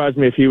wouldn't surprise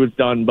me if he was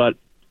done. But,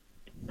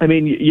 I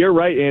mean, you're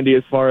right, Andy,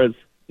 as far as,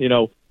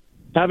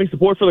 having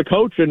support for the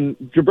coach. And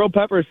Jabril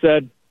Peppers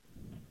said,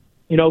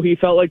 he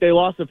felt like they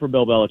lost it for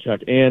Bill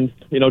Belichick. And,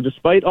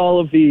 despite all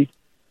of the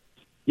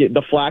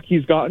flack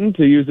he's gotten,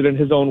 to use it in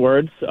his own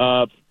words,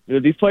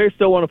 these players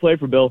still want to play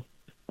for Bill.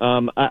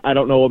 I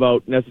don't know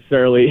about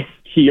necessarily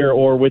here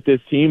or with this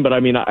team, but I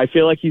mean, I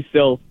feel like he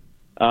still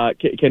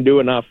can do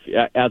enough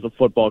as a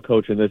football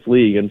coach in this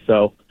league. And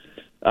so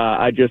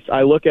I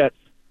look at,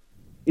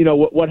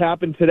 what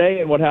happened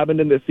today and what happened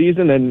in this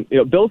season, and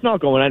Bill's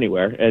not going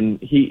anywhere. And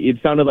it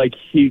sounded like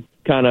he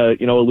kind of,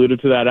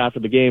 alluded to that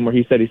after the game where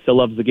he said he still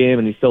loves the game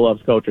and he still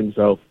loves coaching.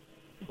 So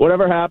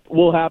whatever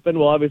will happen,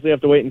 we'll obviously have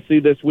to wait and see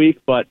this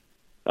week. But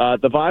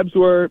the vibes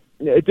were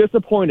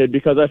disappointed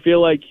because I feel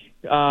like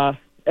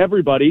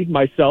everybody,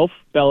 myself,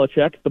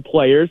 Belichick, the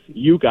players,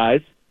 you guys,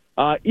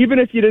 even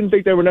if you didn't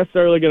think they were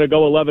necessarily going to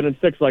go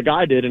 11-6 like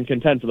I did and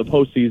contend for the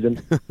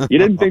postseason, you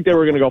didn't think they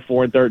were going to go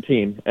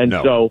 4-13. And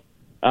so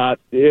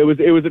it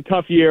was a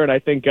tough year, and I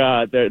think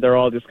they're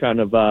all just kind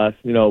of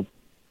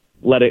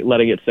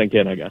letting it sink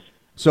in, I guess.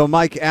 So,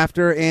 Mike,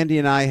 after Andy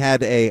and I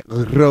had a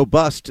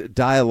robust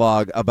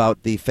dialogue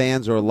about the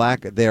fans or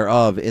lack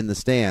thereof in the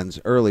stands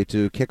early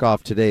to kick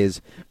off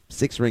today's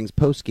Six Rings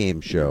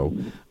postgame show,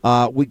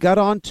 we got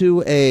on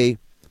to a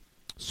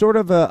sort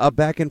of a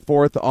back and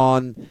forth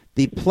on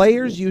the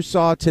players you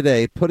saw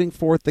today putting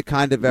forth the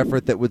kind of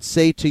effort that would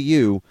say to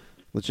you,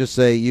 let's just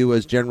say you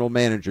as general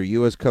manager,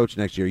 you as coach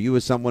next year, you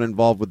as someone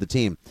involved with the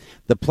team,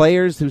 the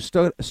players who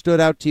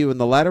stood out to you in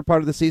the latter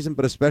part of the season,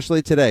 but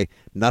especially today,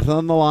 nothing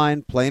on the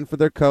line, playing for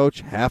their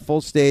coach, half-full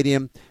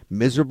stadium,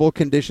 miserable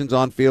conditions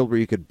on field where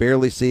you could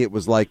barely see. It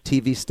was like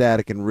TV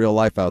static in real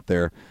life out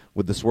there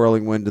with the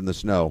swirling wind and the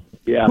snow.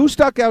 Yeah. Who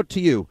stuck out to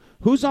you?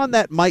 Who's on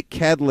that Mike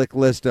Kadlick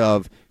list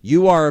of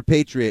you are a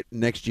Patriot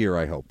next year,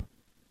 I hope?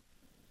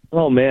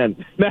 Oh,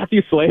 man.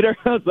 Matthew Slater?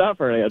 How's that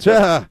for an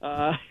answer?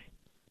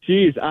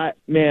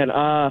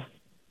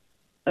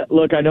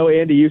 Look, I know,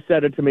 Andy, you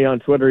said it to me on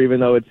Twitter, even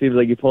though it seems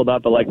like you pulled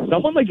up, but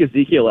someone like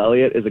Ezekiel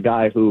Elliott is a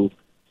guy who,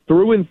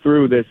 through and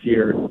through this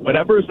year,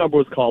 whenever his number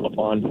was called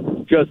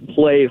upon, just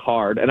played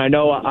hard. And I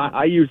know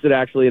I used it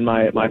actually in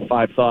my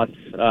 5 thoughts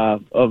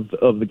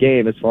of the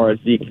game as far as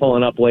Zeke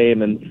pulling up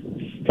lame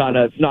and kind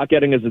of not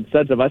getting his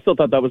incentive. I still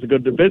thought that was a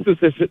good business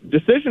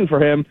decision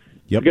for him.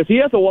 Yep. Because he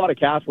has a lot of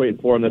cash waiting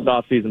for him this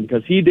offseason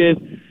because he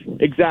did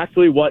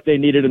exactly what they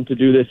needed him to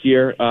do this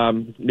year. I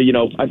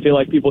feel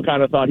like people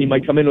kind of thought he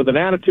might come in with an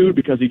attitude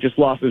because he just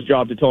lost his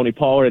job to Tony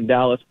Pollard in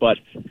Dallas, but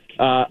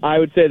I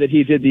would say that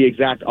he did the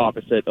exact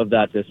opposite of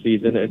that this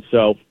season. And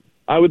so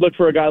I would look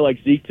for a guy like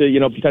Zeke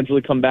to,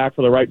 potentially come back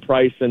for the right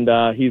price, and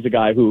he's a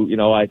guy who,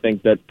 I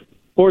think that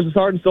pours his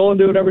heart and soul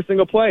into it every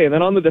single play. And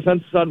then on the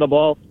defensive side of the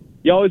ball,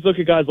 you always look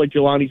at guys like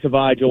Jelani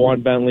Tavai,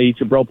 Jawan Bentley,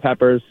 Jabril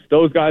Peppers.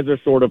 Those guys are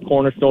sort of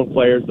cornerstone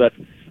players that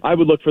I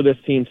would look for this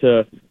team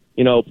to,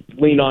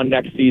 lean on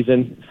next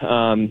season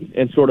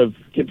and sort of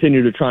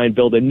continue to try and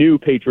build a new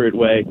Patriot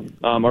way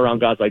around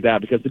guys like that,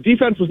 because the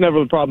defense was never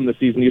the problem this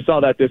season. You saw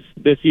that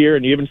this year,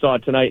 and you even saw it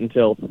tonight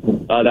until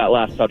that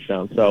last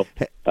touchdown. So,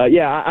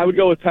 I would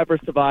go with Peppers,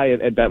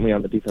 Tavai, and Bentley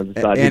on the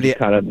defensive side. Andy, just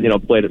kind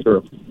of, played it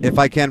through. If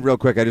I can, real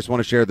quick, I just want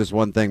to share this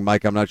one thing,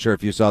 Mike. I'm not sure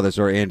if you saw this,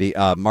 or Andy.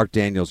 Mark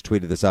Daniels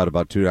tweeted this out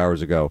about 2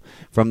 hours ago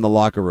from the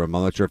locker room.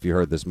 I'm not sure if you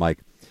heard this, Mike.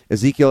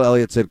 Ezekiel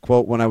Elliott said,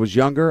 quote, "When I was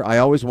younger, I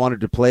always wanted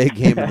to play a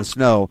game in the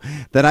snow.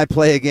 Then I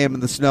play a game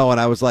in the snow, and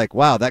I was like,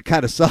 wow, that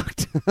kind of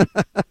sucked."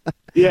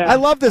 Yeah, I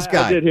love this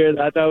guy. I did hear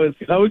that. That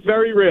was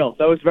very real.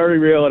 That was very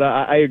real, and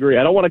I agree.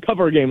 I don't want to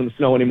cover a game in the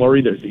snow anymore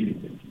either, CD.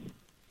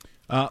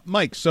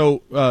 Mike,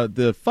 so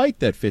the fight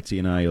that Fitzy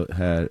and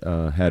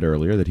I had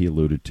earlier that he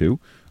alluded to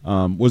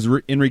was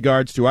in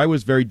regards to, I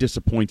was very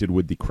disappointed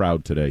with the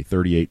crowd today,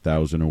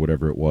 38,000 or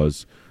whatever it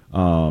was,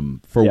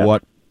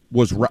 what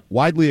was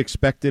widely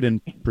expected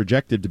and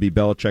projected to be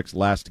Belichick's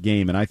last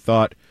game. And I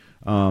thought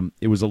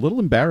it was a little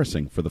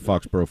embarrassing for the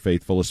Foxborough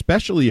faithful,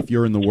 especially if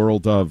you're in the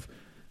world of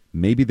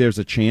maybe there's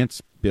a chance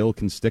Bill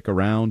can stick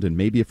around, and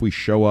maybe if we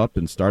show up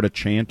and start a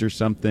chant or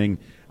something.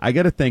 I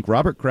got to think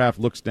Robert Kraft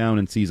looks down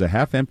and sees a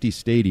half-empty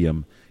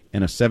stadium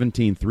and a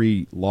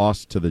 17-3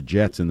 loss to the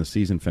Jets in the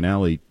season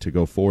finale to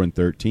go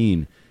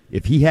 4-13.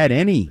 If he had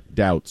any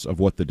doubts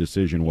of what the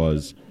decision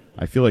was,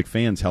 I feel like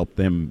fans helped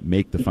them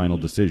make the final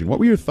decision. What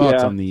were your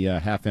thoughts on the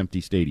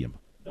half-empty stadium?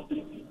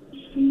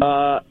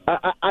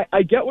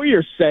 I get what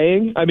you're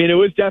saying. I mean, it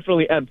was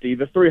definitely empty.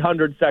 The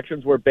 300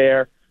 sections were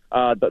bare.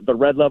 The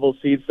red level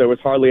seats, there was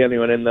hardly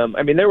anyone in them.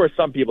 I mean, there were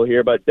some people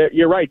here, but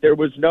you're right. There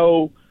was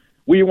no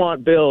 "We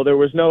want Bill." There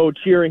was no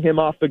cheering him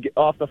off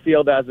the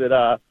field as it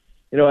as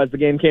the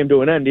game came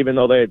to an end, even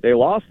though they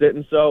lost it.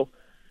 And so,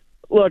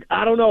 look,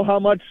 I don't know how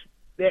much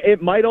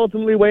it might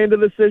ultimately weigh into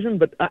the decision,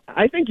 but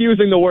I think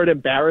using the word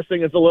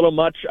embarrassing is a little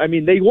much. I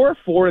mean, they were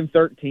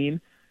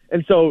 4-13,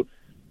 and so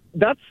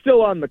that's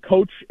still on the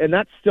coach, and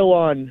that's still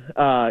on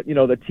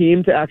the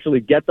team to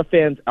actually get the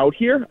fans out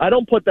here. I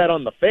don't put that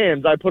on the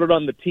fans. I put it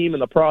on the team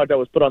and the product that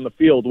was put on the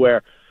field,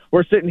 where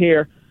we're sitting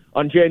here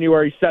on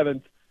January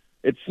 7th.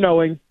 It's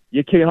snowing.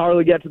 You can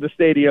hardly get to the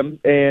stadium,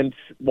 and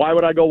why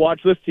would I go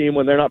watch this team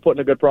when they're not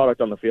putting a good product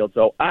on the field?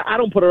 So I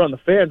don't put it on the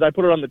fans. I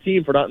put it on the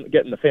team for not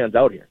getting the fans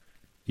out here.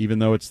 Even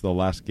though it's the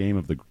last game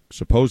of the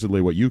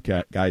supposedly what you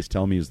guys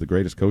tell me is the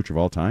greatest coach of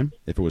all time,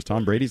 if it was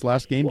Tom Brady's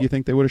last game, do you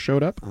think they would have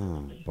showed up?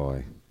 Oh,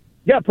 boy.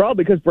 Yeah,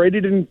 probably, because Brady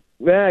didn't.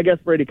 I guess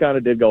Brady kind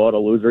of did go out a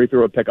loser. He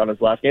threw a pick on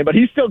his last game, but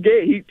he still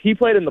he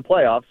played in the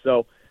playoffs.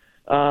 So,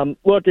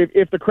 look,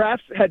 if the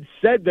Crafts had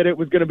said that it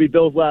was going to be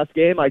Bill's last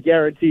game, I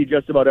guarantee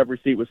just about every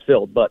seat was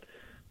filled,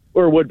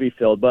 or would be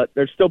filled. But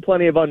there's still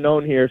plenty of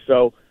unknown here.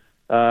 So,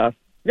 I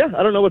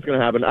don't know what's going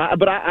to happen.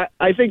 But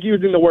I think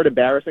using the word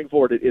embarrassing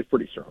for it is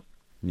pretty strong.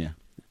 Yeah,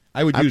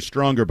 I would use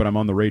stronger, but I'm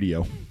on the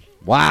radio.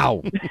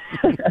 Wow.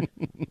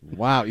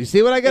 Wow. You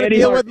see what I got to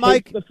deal with,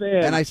 Mike?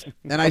 And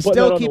I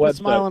still keep a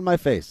smile on my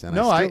face. And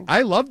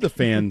I love the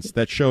fans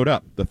that showed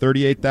up. The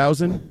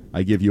 38,000,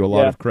 I give you a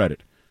lot of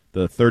credit.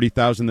 The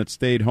 30,000 that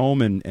stayed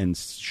home and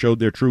showed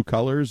their true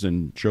colors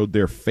and showed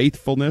their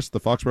faithfulness, the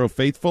Foxborough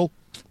faithful,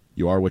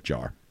 you are what you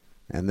are.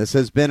 And this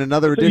has been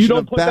another So you edition don't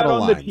of put that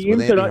Battle on the Lines team with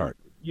to Andy not- Hart.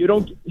 You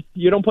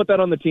don't put that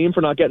on the team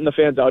for not getting the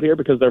fans out here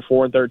because they're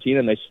 4-13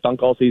 and they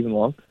stunk all season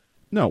long.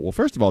 No, well,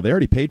 first of all, they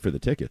already paid for the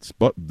tickets,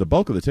 but the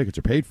bulk of the tickets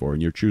are paid for,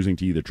 and you're choosing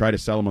to either try to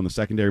sell them on the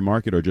secondary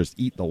market or just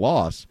eat the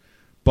loss.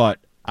 But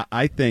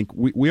I think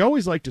we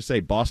always like to say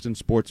Boston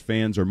sports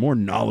fans are more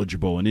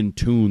knowledgeable and in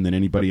tune than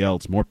anybody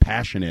else, more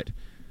passionate.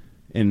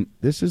 And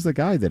this is the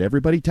guy that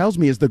everybody tells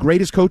me is the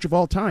greatest coach of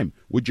all time.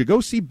 Would you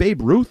go see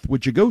Babe Ruth?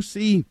 Would you go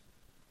see,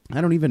 I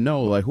don't even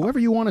know, like whoever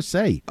you want to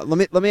say?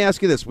 Let me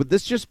ask you this. Would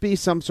this just be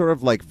some sort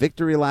of like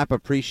victory lap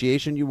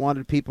appreciation you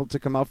wanted people to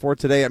come out for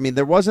today? I mean,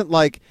 there wasn't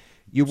like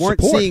you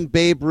weren't seeing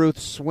Babe Ruth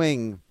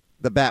swing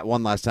the bat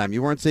one last time.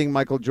 You weren't seeing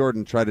Michael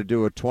Jordan try to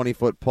do a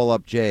 20-foot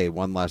pull-up J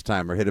one last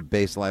time or hit a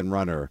baseline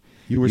runner.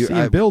 You were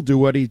seeing Bill do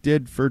what he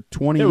did for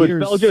 20 It was years.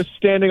 Bill just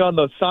standing on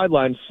the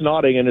sideline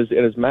snotting in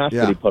his mask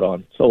that he put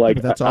on. So like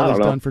But that's I all don't he's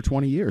know. done for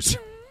 20 years.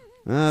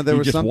 There He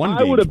was just some. won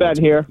I would have games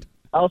been once. here.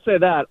 I'll say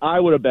that. I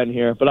would have been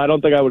here, but I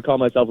don't think I would call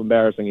myself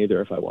embarrassing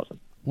either if I wasn't.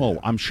 Well,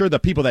 I'm sure the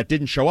people that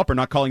didn't show up are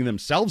not calling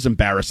themselves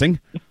embarrassing.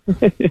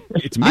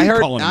 It's me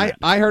calling them that.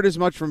 I heard as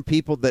much from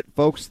people that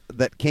folks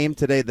that came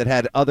today that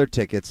had other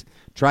tickets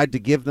tried to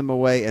give them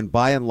away, and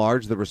by and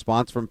large, the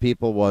response from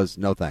people was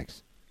no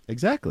thanks.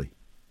 Exactly.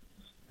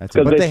 That's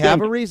But they stink.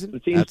 have a reason. The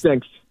team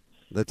stinks.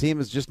 The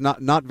team is just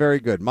not very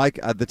good. Mike,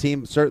 the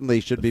team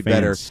certainly should be fans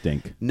better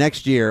stink.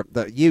 next year.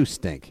 You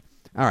stink.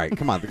 All right,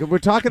 come on. We're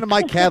talking to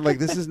Mike Kadlick.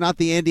 This is not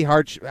the Andy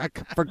Hart.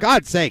 For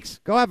God's sakes,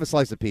 go have a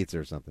slice of pizza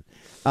or something.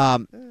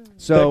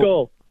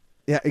 Pickle.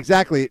 Yeah,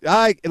 exactly.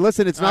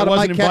 Listen, it's not I a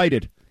wasn't Mike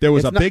invited. There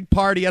was It's a not- big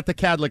party at the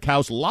Kadlick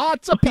house.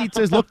 Lots of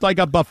pizzas. Looked like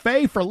a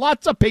buffet for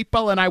lots of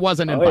people, and I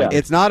wasn't invited.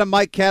 It's not a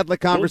Mike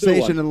Kadlick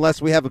conversation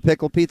unless we have a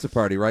pickle pizza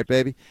party, right,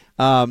 baby?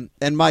 And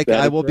Mike,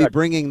 That I is will correct. be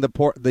bringing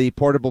the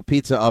portable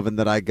pizza oven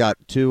that I got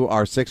to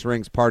our Six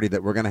Rings party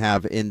that we're going to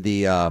have in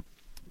the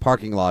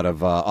parking lot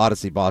of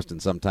Odyssey Boston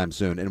sometime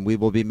soon, and we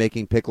will be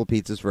making pickle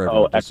pizzas for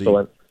everyone. Oh,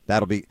 excellent.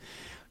 That'll be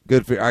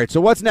good for you. All right, so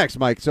what's next,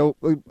 Mike? So,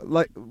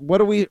 what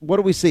do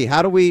we see?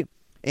 How do we?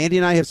 Andy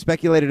and I have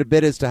speculated a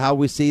bit as to how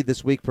we see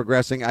this week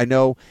progressing. I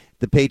know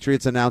the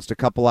Patriots announced a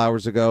couple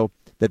hours ago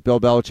that Bill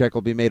Belichick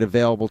will be made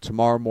available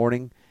tomorrow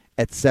morning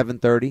at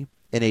 7:30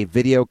 in a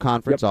video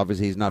conference. Yep.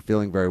 Obviously, he's not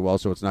feeling very well,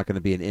 so it's not going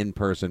to be an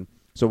in-person.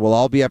 So we'll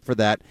all be up for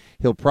that.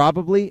 He'll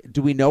probably,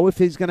 do we know if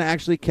he's going to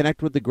actually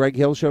connect with the Greg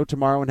Hill show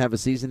tomorrow and have a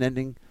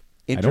season-ending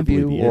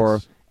interview or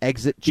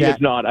exit He chat?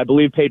 is not. I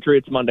believe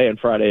Patriots Monday and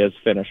Friday is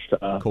finished.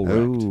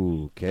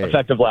 Okay.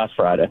 Effective last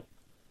Friday.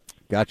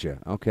 Gotcha.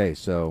 Okay,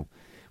 so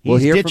He's we'll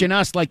hear ditching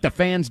us like the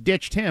fans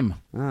ditched him.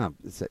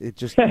 It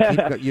just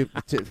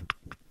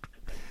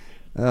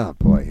oh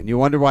boy, and you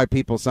wonder why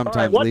people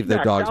sometimes leave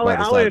their dogs by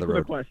the side of the road.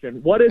 The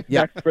question. What is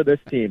next for this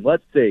team?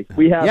 Let's see.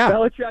 We have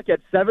Belichick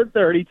at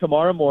 7:30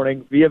 tomorrow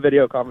morning via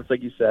video conference,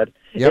 like you said.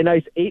 Yep. A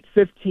nice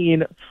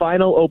 8:15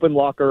 final open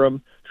locker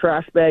room,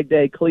 trash bag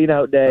day, clean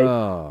out day,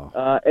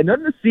 and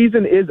then the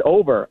season is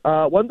over.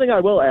 One thing I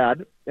will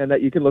add, and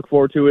that you can look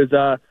forward to, is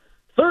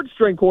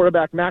third-string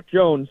quarterback Mac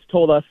Jones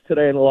told us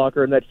today in the locker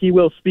room that he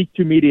will speak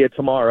to media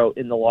tomorrow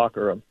in the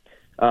locker room.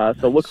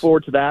 So look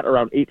forward to that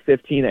around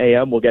 8:15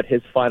 a.m. We'll get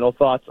his final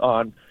thoughts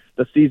on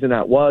the season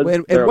that was.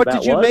 And what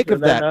did you make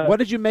of that? What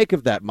did you make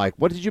of that, Mike?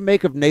 What did you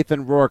make of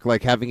Nathan Rourke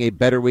having a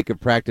better week of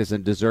practice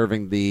and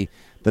deserving the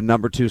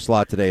number 2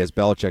 slot today, as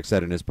Belichick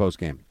said in his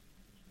postgame?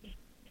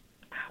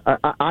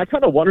 I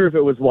kind of wonder if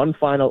it was one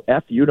final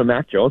FU to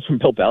Mac Jones from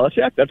Bill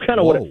Belichick. That's kind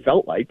of what it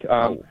felt like.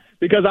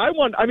 Because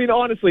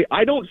honestly,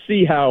 I don't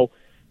see how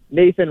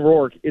Nathan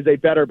Rourke is a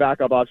better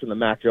backup option than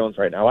Mac Jones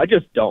right now. I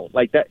just don't.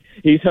 Like that.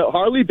 He's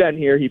hardly been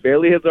here. He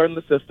barely has learned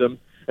the system.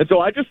 And so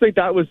I just think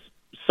that was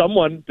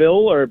someone,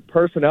 Bill or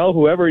personnel,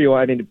 whoever you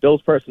want. I mean,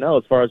 Bill's personnel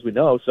as far as we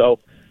know. So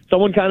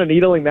someone kind of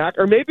needling Mac.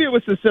 Or maybe it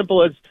was as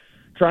simple as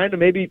trying to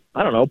maybe,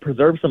 I don't know,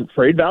 preserve some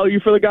trade value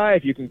for the guy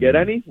if you can get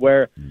any,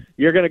 where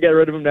you're going to get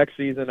rid of him next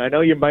season. I know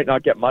you might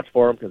not get much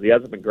for him because he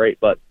hasn't been great.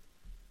 But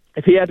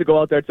if he had to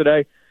go out there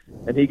today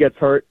and he gets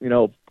hurt,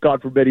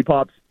 God forbid he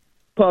pops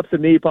a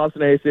knee, pops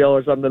an ACL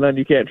or something, then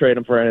you can't trade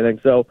him for anything.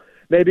 So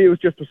maybe it was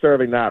just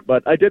preserving that.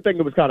 But I did think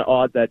it was kind of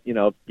odd that,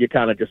 you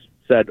kind of just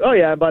said, oh,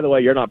 yeah, and by the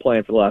way, you're not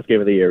playing for the last game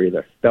of the year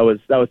either. That was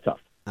tough.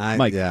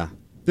 Mike,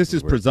 this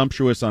is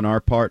presumptuous on our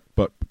part,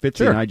 but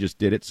Fitzy and I just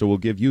did it, so we'll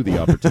give you the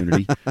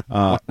opportunity.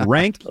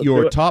 Rank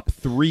your top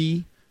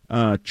 3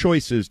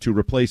 choices to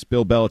replace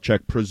Bill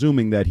Belichick,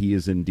 presuming that he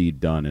is indeed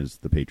done as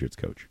the Patriots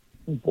coach.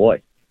 Oh,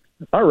 boy.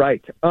 All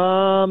right.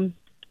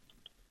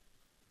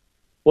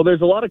 Well,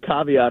 there's a lot of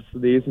caveats to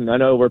these, and I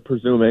know we're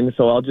presuming,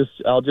 so I'll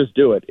just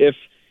do it.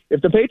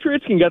 If the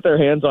Patriots can get their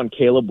hands on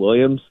Caleb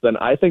Williams, then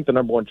I think the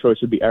number 1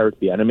 choice would be Eric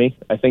Bieniemy.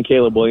 I think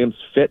Caleb Williams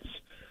fits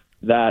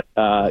that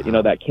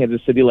that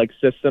Kansas City-like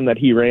system that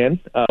he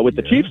ran with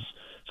the Chiefs.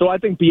 So I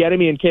think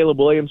Bieniemy and Caleb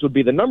Williams would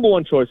be the number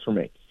 1 choice for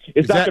me.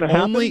 Is that going to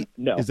happen?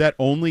 No. Is that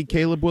only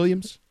Caleb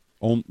Williams?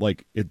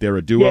 If they're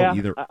a duo,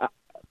 either.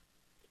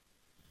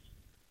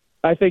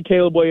 I think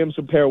Caleb Williams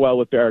would pair well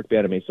with Eric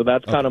Bieniemy, so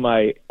that's kind of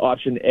my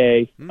option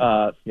A.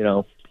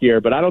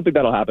 year, but I don't think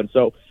that'll happen.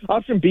 So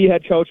option B,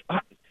 head coach.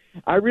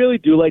 I really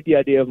do like the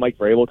idea of Mike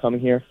Vrabel coming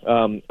here.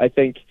 I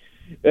think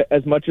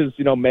as much as,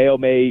 Mayo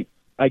may,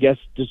 I guess,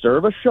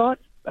 deserve a shot,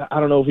 I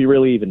don't know if he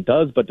really even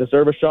does, but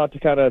deserve a shot to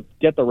kind of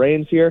get the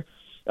reins here.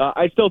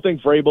 I still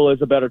think Vrabel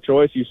is a better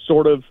choice. You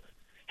sort of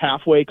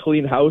halfway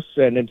clean house,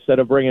 and instead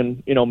of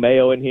bringing,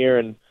 Mayo in here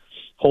and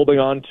holding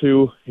on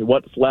to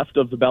what's left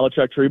of the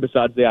Belichick tree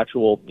besides the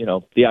actual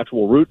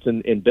roots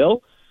in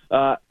Bill,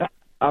 I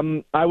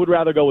would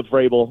rather go with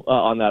Vrabel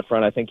on that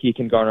front. I think he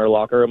can garner a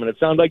locker room, and it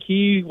sounds like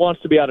he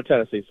wants to be out of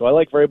Tennessee, so I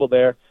like Vrabel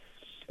there.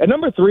 At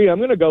number 3, I'm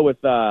going to go with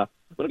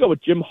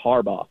Jim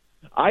Harbaugh.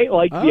 I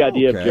like the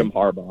idea of Jim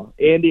Harbaugh.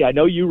 Andy, I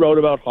know you wrote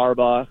about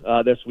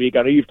Harbaugh this week.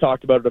 I know you've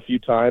talked about it a few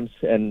times,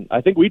 and I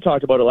think we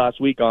talked about it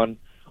last week on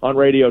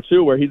radio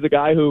too, where he's a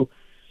guy who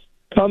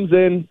comes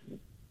in.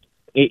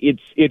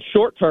 It's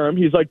short term.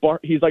 He's like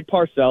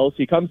Parcells.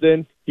 He comes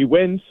in, he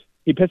wins,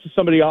 he pisses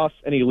somebody off,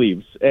 and he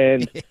leaves.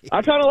 And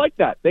I kind of like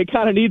that. They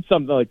kind of need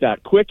something like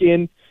that. Quick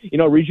in,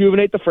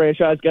 rejuvenate the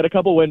franchise, get a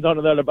couple wins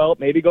under their belt,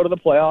 maybe go to the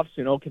playoffs,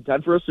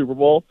 contend for a Super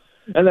Bowl.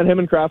 And then him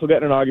and Kraft will get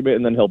in an argument,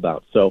 and then he'll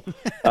bounce. So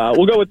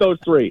we'll go with those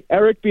 3.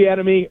 Eric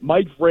Bieniemy,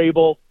 Mike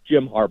Vrabel,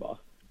 Jim Harbaugh.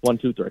 1,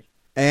 2, 3.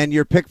 And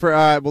your pick for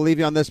we'll leave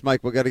you on this,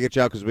 Mike. We've got to get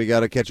you out because we got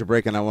to catch a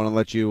break, and I want to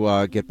let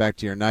you get back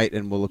to your night,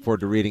 and we'll look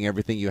forward to reading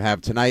everything you have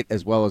tonight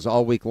as well as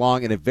all week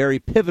long in a very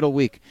pivotal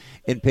week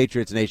in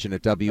Patriots Nation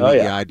at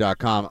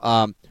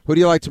WEEI.com. Who do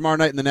you like tomorrow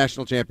night in the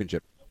national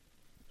championship?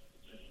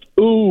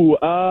 I'm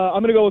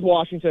going to go with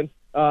Washington.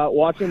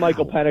 Watching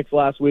Michael Penix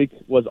last week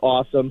was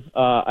awesome.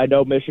 I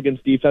know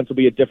Michigan's defense will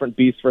be a different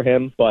beast for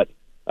him, but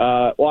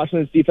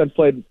Washington's defense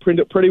played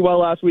pretty well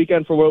last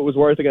weekend for what it was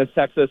worth against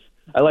Texas.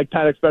 I like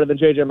Penix better than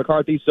J.J.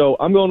 McCarthy, so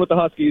I'm going with the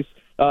Huskies.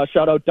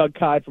 Shout out Doug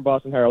Kyde from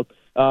Boston Herald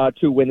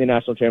to win the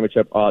national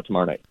championship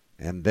tomorrow night.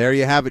 And there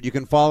you have it. You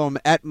can follow him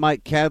at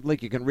Mike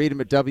Kadlick. You can read him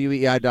at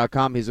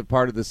WEEI.com. He's a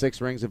part of the Six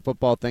Rings and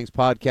Football Things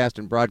podcast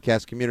and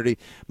broadcast community.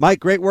 Mike,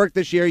 great work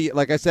this year.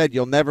 Like I said,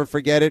 you'll never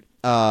forget it.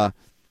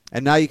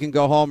 And now you can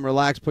go home,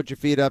 relax, put your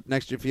feet up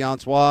next to your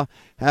fiancée,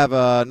 have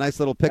a nice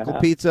little pickle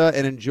pizza,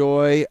 and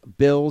enjoy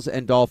Bills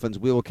and Dolphins.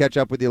 We will catch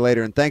up with you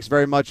later. And thanks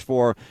very much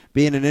for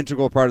being an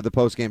integral part of the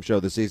postgame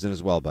show this season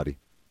as well, buddy.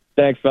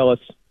 Thanks,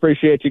 fellas.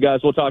 Appreciate you guys.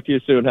 We'll talk to you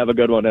soon. Have a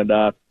good one. And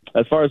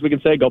as far as we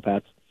can say, go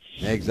Pats.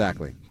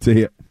 Exactly.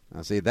 See ya.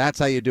 Now, see, that's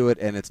how you do it,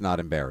 and it's not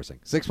embarrassing.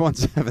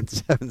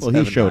 617-779.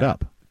 Well, he showed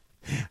up.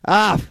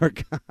 For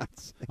God's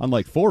sake.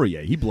 Unlike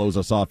Fourier, he blows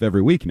us off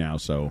every week now,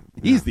 so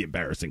he's the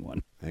embarrassing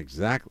one.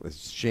 Exactly.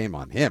 Shame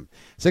on him.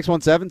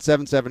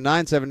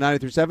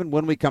 617-779-7937.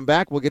 When we come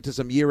back, we'll get to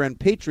some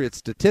year-end Patriots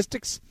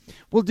statistics.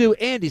 We'll do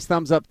Andy's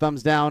thumbs up,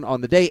 thumbs down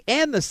on the day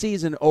and the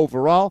season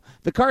overall,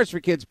 the Cars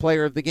for Kids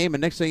player of the game, and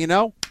next thing you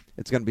know,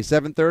 it's going to be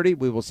 7:30.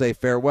 We will say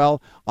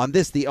farewell on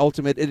this, the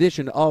ultimate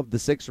edition of the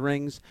Six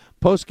Rings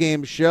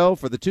postgame show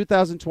for the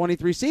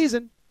 2023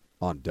 season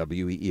on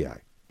WEEI.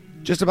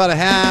 Just about a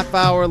half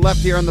hour left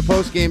here on the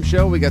postgame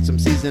show. We got some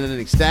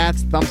season-ending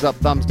stats, thumbs up,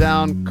 thumbs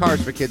down,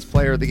 Cars for Kids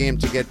player of the game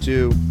to get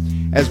to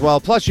as well,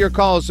 plus your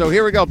calls. So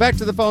here we go. Back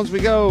to the phones we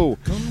go.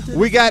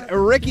 We got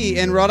Ricky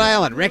in Rhode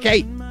Island.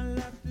 Ricky.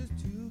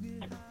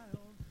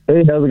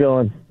 Hey, how's it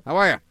going? How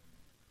are you?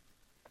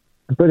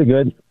 Pretty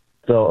good.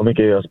 So let me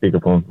get you a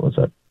speakerphone. What's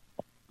up?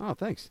 Oh,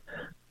 thanks.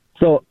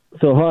 So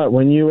Hart,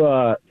 when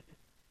you're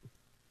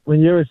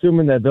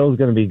assuming that Bill's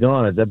going to be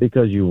gone, is that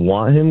because you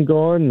want him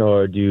gone,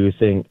 or do you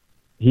think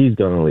he's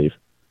going to leave?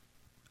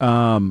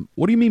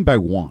 What do you mean by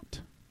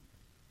want?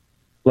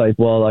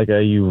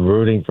 Are you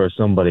rooting for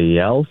somebody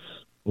else?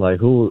 Like,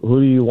 who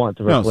do you want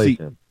to replace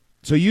him?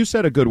 So you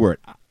said a good word.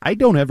 I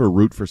don't ever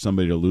root for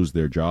somebody to lose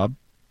their job,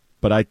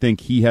 but I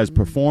think he has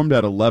performed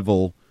at a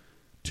level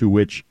to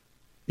which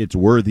it's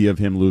worthy of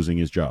him losing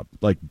his job.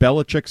 Like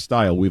Belichick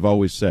style, we've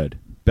always said,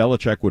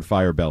 Belichick would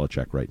fire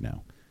Belichick right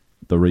now.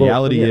 The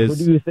reality is...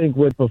 Who do you think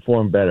would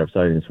perform better?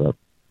 Sorry to interrupt.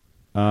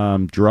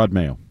 Gerard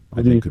Mayo,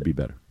 I think, could be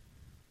better.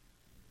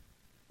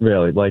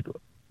 Really? For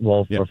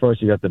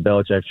first you got the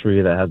Belichick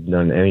tree that hasn't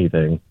done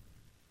anything.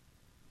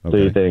 Okay. So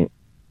you think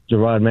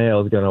Gerard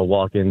Mayo is going to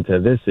walk into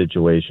this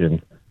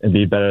situation and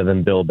be better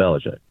than Bill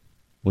Belichick?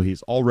 Well,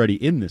 he's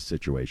already in this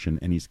situation,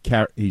 and he's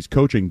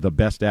coaching the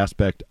best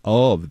aspect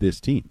of this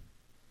team.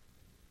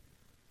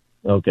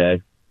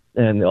 Okay.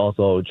 And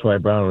also, Troy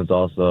Brown is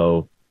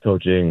also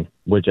coaching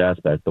which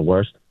aspect? The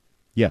worst?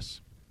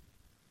 Yes.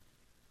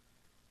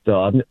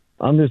 So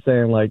I'm just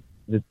saying,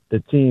 the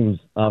team's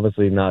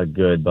obviously not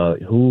good,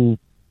 but who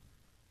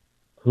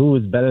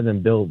is better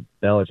than Bill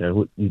Belichick?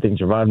 Who you think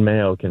Gerard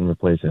Mayo can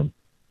replace him?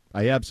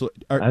 I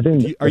absolutely. I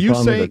think are you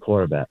saying the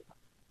quarterback?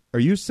 Are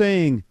you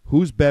saying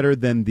who's better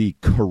than the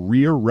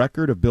career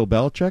record of Bill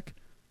Belichick?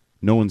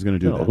 No one's going to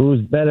do that.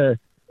 Who's better?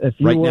 If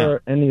you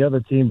were any other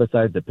team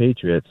besides the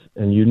Patriots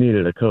and you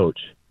needed a coach,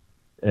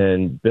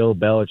 and Bill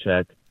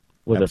Belichick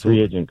was a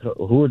free agent,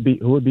 who would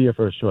be your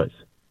first choice?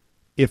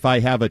 If I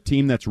have a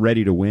team that's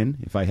ready to win,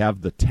 if I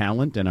have the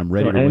talent and I'm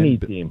ready to any win.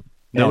 Team.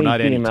 No, any not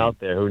team any team out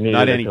there who needed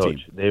not a any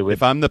coach. Team.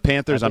 If I'm the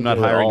Panthers, I'm not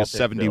hiring a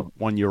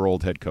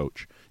 71-year-old head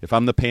coach. If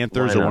I'm the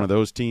Panthers Why or not? one of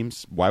those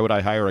teams, why would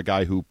I hire a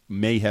guy who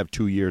may have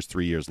 2 years,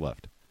 3 years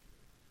left?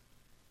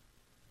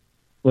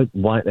 Like,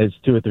 why? It's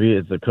 2 or 3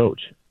 years the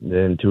coach.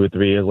 Then 2 or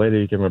 3 years later,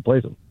 you can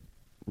replace him.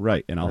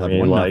 Right, and I'll I have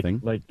mean,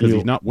 1-0 because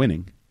he's not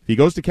winning. If he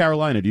goes to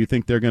Carolina, do you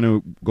think they're going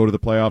to go to the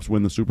playoffs,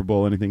 win the Super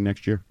Bowl, anything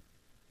next year?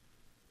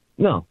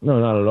 No,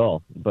 not at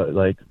all. But,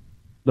 like,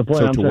 the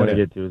point I'm trying to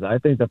get to is I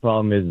think the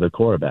problem is the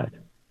quarterback.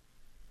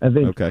 I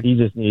think he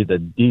just needs a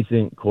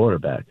decent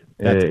quarterback.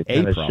 That's it a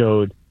kind of problem.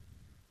 showed.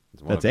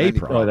 That's a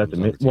problem.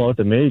 It's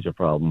a major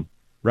problem.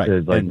 Right.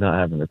 Is, like, And not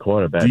having a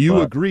quarterback. Do you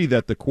but- agree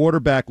that the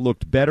quarterback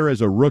looked better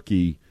as a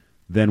rookie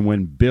than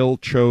when Bill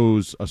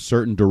chose a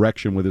certain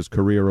direction with his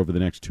career over the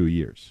next 2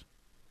 years?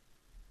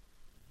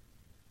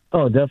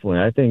 Oh, definitely.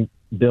 I think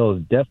Bill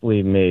has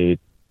definitely made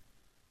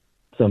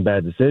some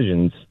bad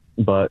decisions,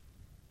 but,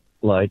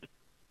 like,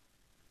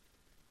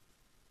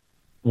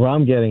 what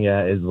I'm getting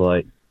at is,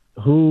 like,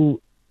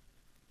 who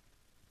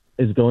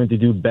is going to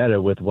do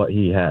better with what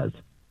he has?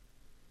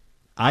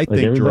 I think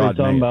everybody's Gerard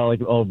talking Mayo. about,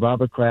 like, oh,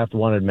 Robert Kraft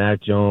wanted Mac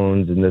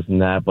Jones and this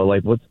and that, but,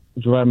 like, what's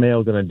Gerard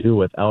Mayo going to do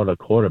without a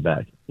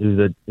quarterback? He was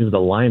a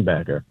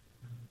linebacker.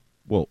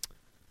 Well,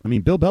 I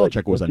mean, Bill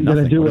Belichick was a what's he gonna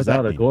nothing. do What does that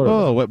without a mean?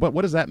 quarterback? Oh,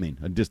 what does that mean?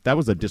 That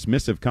was a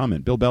dismissive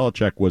comment. Bill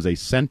Belichick was a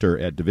center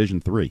at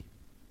Division III.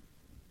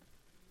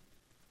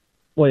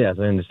 Well, yes,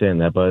 I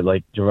understand that, but,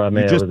 like, Gerard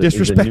Mayo You just is a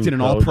new disrespected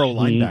an all-pro coach.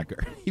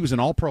 linebacker. He was an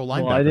all-pro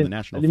linebacker Well, in the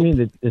National I didn't mean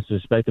to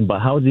disrespect him, but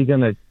how is he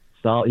going to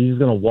solve? He's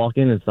going to walk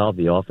in and solve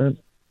the offense?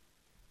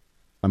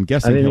 I'm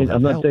guessing he'll have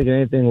I'm not help. taking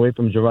anything away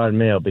from Gerard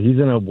Mayo, but he's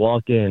going to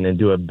walk in and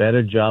do a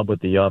better job with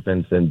the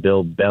offense than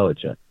Bill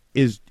Belichick.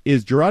 Is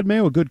Gerard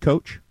Mayo a good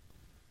coach?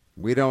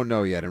 We don't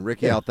know yet. And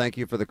Ricky, I'll thank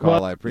you for the call.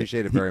 Well, I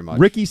appreciate it very much.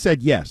 Ricky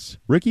said yes.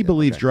 Ricky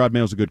believes Gerard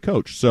Mayo's a good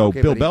coach. So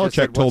Okay, Bill but he just Belichick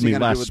said, told what's he me gonna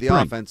do last with the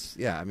spring. offense?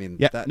 Yeah, I mean,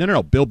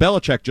 No. Bill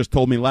Belichick just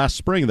told me last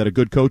spring that a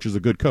good coach is a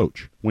good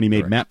coach when he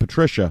made Matt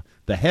Patricia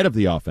the head of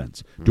the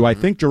offense. Do I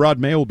think Gerard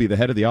Mayo will be the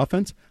head of the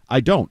offense?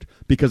 I don't,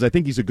 because I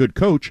think he's a good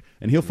coach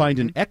and he'll find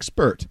an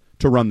expert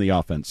to run the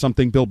offense,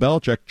 something Bill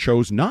Belichick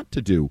chose not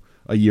to do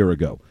a year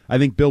ago. I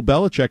think Bill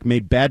Belichick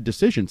made bad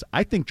decisions.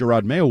 I think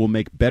Gerard Mayo will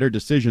make better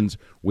decisions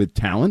with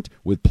talent,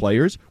 with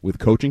players, with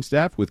coaching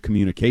staff, with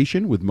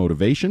communication, with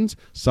motivations,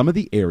 some of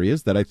the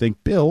areas that I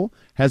think Bill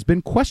has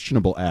been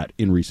questionable at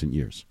in recent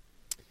years.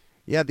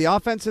 Yeah, the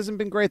offense hasn't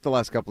been great the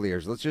last couple of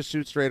years. Let's just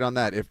shoot straight on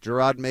that. If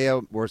Gerard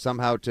Mayo were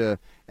somehow to,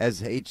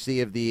 as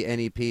HC of the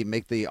NEP,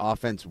 make the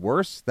offense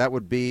worse, that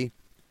would be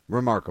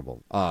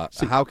remarkable.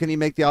 How can he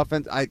make the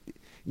offense?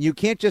 You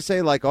can't just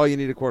say, like, oh, you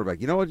need a quarterback.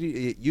 You know what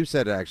you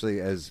said, actually,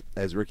 as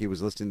Ricky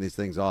was listing these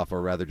things off,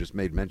 or rather just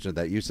made mention of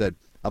that. You said,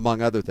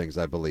 among other things,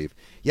 I believe,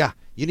 yeah,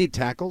 you need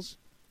tackles.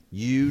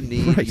 You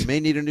may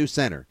need a new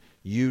center.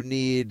 You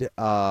need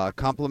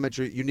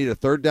complementary. You need a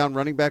third down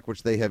running back,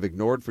 which they have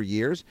ignored for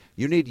years.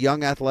 You need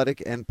young,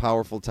 athletic, and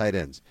powerful tight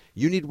ends.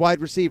 You need wide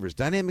receivers,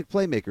 dynamic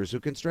playmakers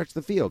who can stretch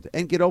the field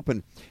and get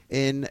open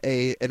in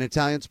an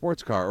Italian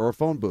sports car or a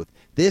phone booth.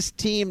 This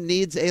team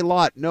needs a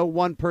lot. No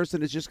one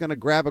person is just going to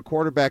grab a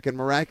quarterback and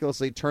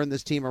miraculously turn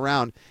this team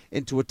around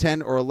into a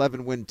 10 or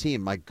 11 win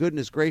team. My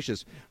goodness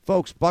gracious,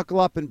 folks,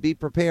 buckle up and be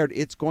prepared.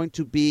 It's going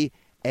to be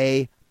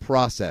a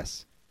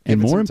process. And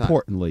Give it more some time.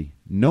 importantly,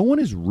 no one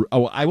is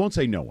I won't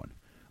say no one.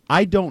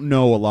 I don't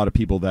know a lot of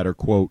people that are,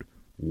 quote,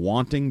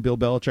 wanting Bill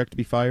Belichick to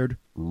be fired,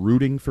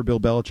 rooting for Bill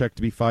Belichick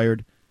to be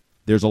fired.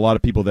 There's a lot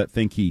of people that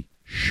think he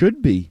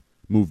should be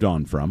moved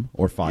on from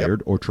or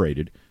fired or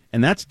traded,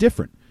 and that's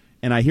different.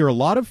 And I hear a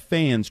lot of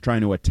fans trying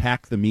to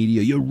attack the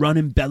media. You're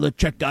running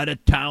Belichick out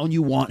of town.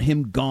 You want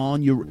him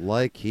gone. You're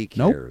like he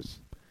cares.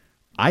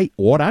 Nope.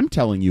 What I'm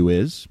telling you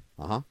is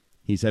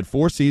he's had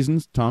 4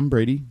 seasons. Tom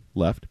Brady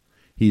left.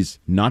 He's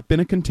not been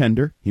a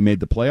contender. He made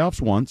the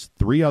playoffs once,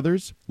 3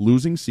 others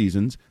losing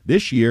seasons.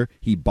 This year,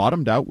 he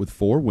bottomed out with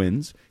 4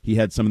 wins. He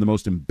had some of the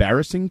most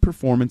embarrassing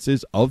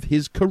performances of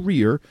his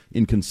career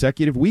in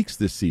consecutive weeks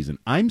this season.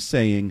 I'm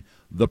saying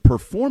the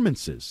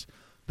performances,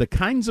 the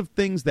kinds of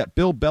things that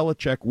Bill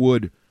Belichick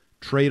would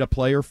trade a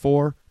player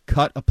for,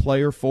 cut a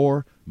player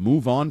for,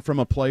 move on from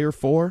a player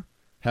for,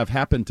 have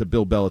happened to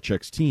Bill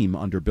Belichick's team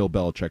under Bill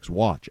Belichick's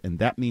watch, and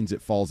that means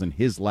it falls in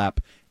his lap.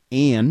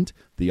 And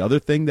the other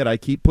thing that I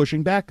keep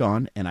pushing back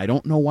on, and I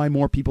don't know why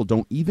more people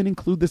don't even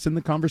include this in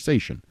the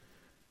conversation,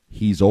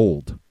 he's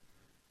old.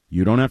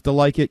 You don't have to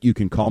like it. You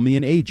can call me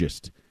an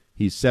ageist.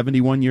 He's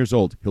 71 years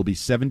old. He'll be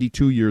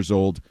 72 years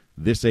old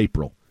this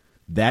April.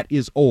 That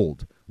is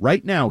old.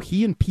 Right now,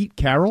 he and Pete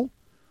Carroll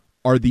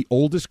are the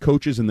oldest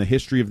coaches in the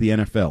history of the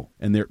NFL,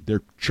 and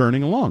they're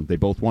churning along. They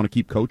both want to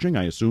keep coaching.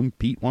 I assume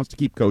Pete wants to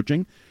keep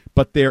coaching,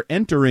 but they're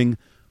entering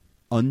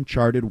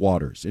uncharted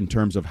waters in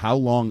terms of how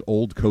long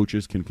old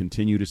coaches can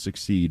continue to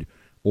succeed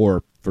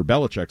or, for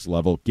Belichick's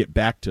level, get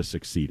back to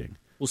succeeding.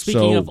 Well,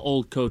 speaking of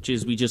old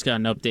coaches, we just got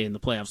an update in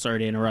the playoffs. Sorry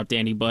to interrupt,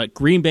 Andy, but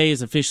Green Bay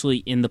is officially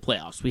in the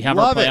playoffs. We have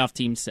our playoff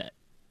team set.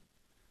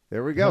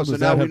 There we go. So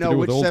now we know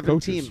which 7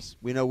 teams.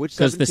 We know which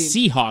 7 teams. Because the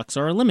teams. Seahawks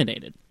are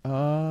eliminated.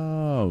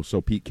 Oh, so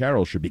Pete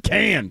Carroll should be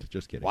canned.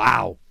 Just kidding.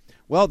 Wow.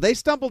 Well, they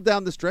stumbled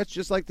down the stretch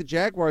just like the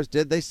Jaguars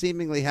did. They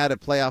seemingly had a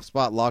playoff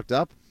spot locked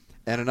up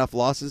and enough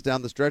losses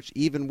down the stretch,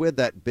 even with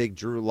that big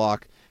Drew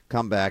Lock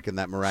comeback and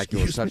that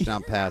miraculous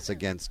touchdown pass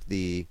against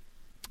the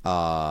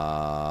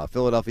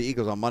Philadelphia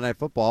Eagles on Monday Night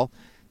Football.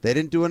 They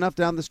didn't do enough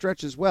down the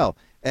stretch as well.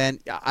 And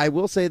I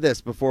will say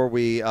this before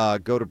we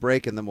go to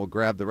break, and then we'll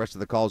grab the rest of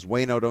the calls.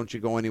 Wayno, don't you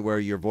go anywhere.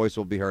 Your voice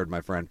will be heard, my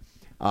friend.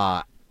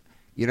 I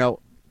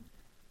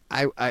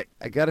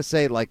got to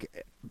say,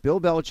 like,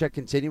 Bill Belichick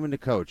continuing to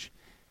coach,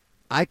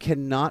 I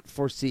cannot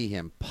foresee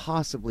him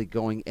possibly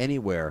going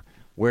anywhere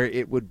where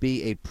it would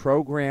be a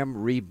program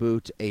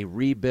reboot, a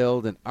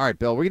rebuild, and all right,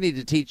 Bill, we need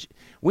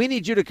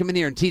you to come in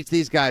here and teach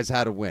these guys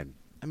how to win.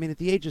 I mean, at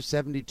the age of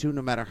 72,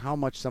 no matter how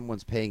much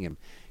someone's paying him,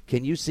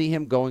 can you see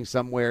him going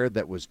somewhere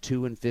that was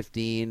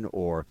 2-15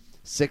 or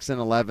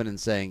 6-11 and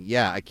saying,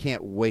 "Yeah, I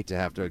can't wait to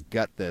have to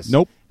gut this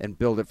and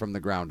build it from the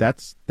ground"?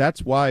 That's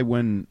why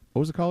when what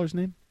was the caller's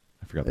name?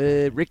 I forgot.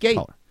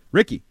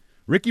 Ricky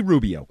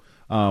Rubio.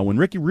 When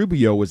Ricky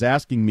Rubio was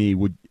asking me,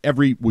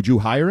 would you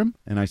hire him?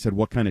 And I said,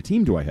 what kind of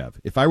team do I have?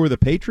 If I were the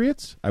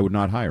Patriots, I would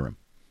not hire him.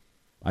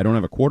 I don't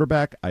have a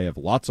quarterback. I have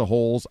lots of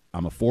holes.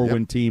 I'm a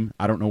 4-win team.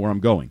 I don't know where I'm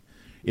going.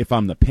 If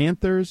I'm the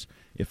Panthers,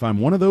 if I'm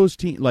one of those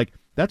teams, like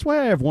that's why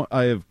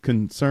I have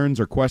concerns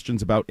or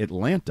questions about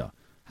Atlanta.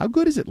 How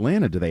good is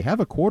Atlanta? Do they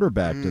have a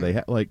quarterback? Do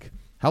they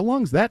how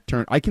long's that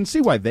turn? I can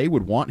see why they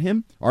would want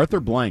him. Arthur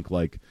Blank,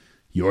 like,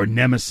 your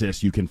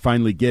nemesis, you can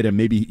finally get him.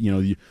 Maybe,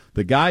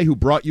 the guy who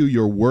brought you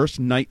your worst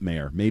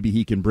nightmare, maybe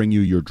he can bring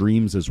you your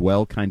dreams as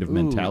well, kind of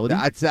mentality.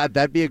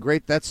 That'd be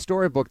that's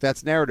storybook,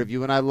 that's narrative.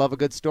 You and I love a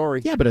good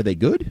story. Yeah, but are they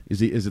good?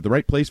 Is it the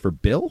right place for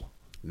Bill?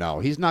 No,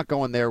 he's not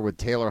going there with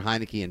Taylor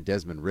Heineke and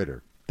Desmond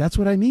Ridder. That's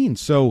what I mean.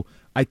 So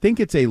I think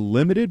it's a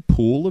limited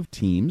pool of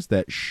teams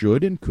that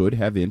should and could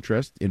have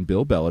interest in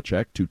Bill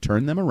Belichick to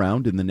turn them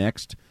around in the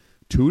next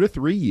 2 to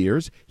 3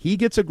 years. He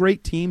gets a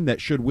great team that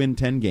should win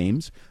 10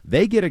 games.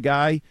 They get a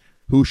guy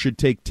who should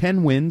take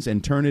 10 wins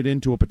and turn it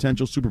into a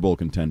potential Super Bowl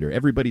contender.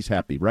 Everybody's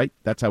happy, right?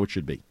 That's how it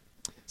should be.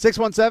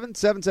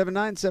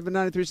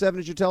 617-779-7937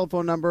 is your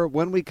telephone number.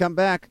 When we come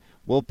back,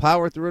 we'll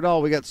power through it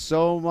all. We got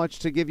so much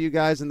to give you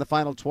guys in the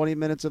final 20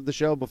 minutes of the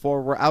show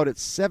before we're out at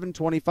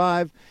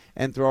 7:25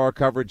 and throw our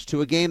coverage to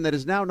a game that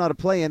is now not a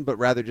play-in, but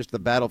rather just the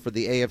battle for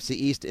the AFC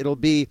East. It'll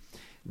be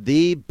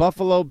the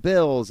Buffalo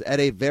Bills at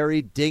a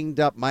very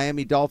dinged-up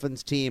Miami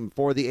Dolphins team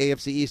for the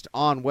AFC East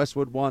on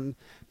Westwood One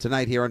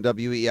tonight here on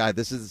WEEI.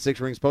 This is the Six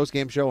Rings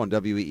Postgame Show on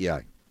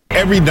WEEI.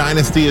 Every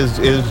dynasty is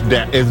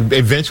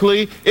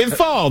eventually it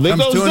falls. It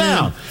goes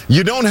down.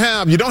 You don't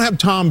have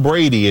Tom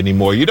Brady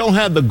anymore. You don't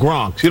have the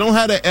Gronks. You don't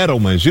have the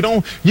Edelmans.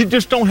 You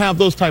just don't have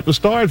those type of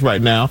stars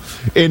right now.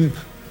 And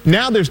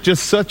now there's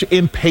just such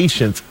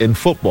impatience in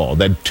football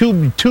that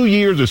two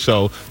years or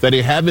so that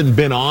they haven't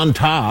been on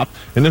top,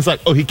 and it's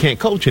like, oh, he can't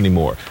coach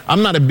anymore.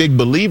 I'm not a big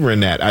believer in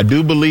that. I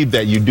do believe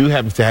that you do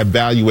have to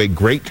evaluate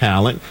great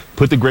talent,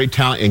 put the great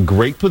talent in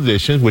great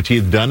positions, which he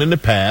has done in the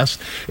past.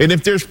 And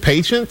if there's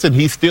patience and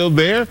he's still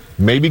there,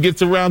 maybe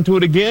gets around to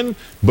it again.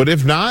 But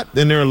if not,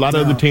 then there are a lot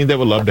of other teams that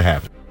would love to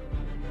have it.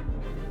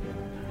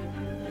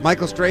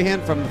 Michael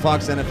Strahan from the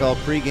Fox NFL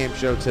pregame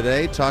show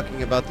today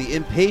talking about the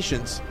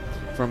impatience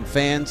from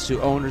fans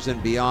to owners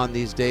and beyond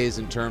these days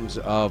in terms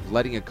of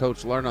letting a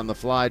coach learn on the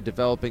fly,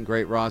 developing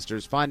great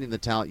rosters, finding the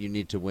talent you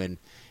need to win,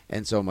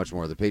 and so much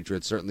more. The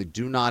Patriots certainly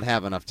do not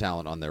have enough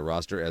talent on their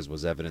roster, as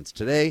was evidenced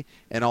today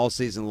and all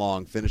season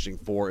long, finishing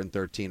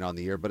 4-13 on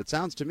the year. But it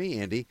sounds to me,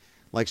 Andy,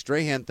 like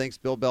Strahan thinks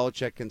Bill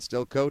Belichick can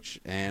still coach,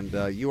 and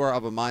you are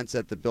of a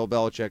mindset that Bill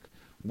Belichick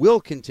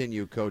will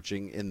continue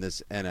coaching in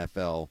this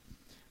NFL.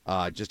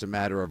 Just a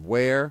matter of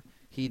where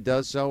he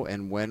does so,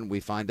 and when we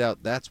find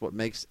out, that's what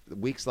makes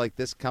weeks like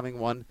this coming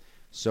one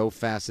so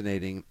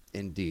fascinating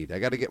indeed. I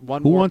got to get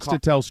one more. Who wants to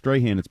tell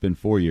Strahan it's been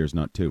 4 years,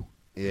 not 2?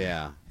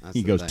 Yeah.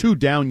 He goes, 2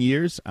 down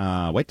years.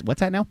 What's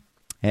that now?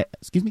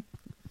 Excuse me?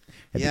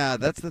 Yeah,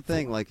 that's the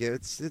thing. Like,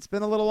 it's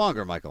been a little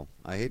longer, Michael.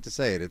 I hate to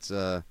say it. It's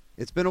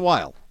been a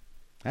while.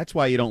 That's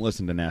why you don't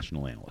listen to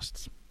national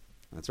analysts.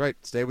 That's right.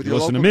 Stay with your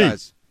local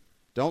guys.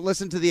 Don't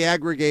listen to the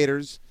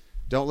aggregators.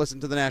 Don't listen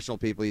to the national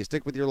people. You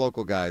stick with your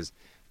local guys.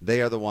 They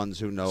are the ones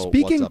who know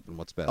what's up and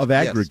what's best. Speaking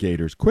of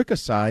aggregators, quick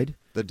aside.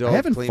 The Dove I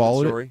haven't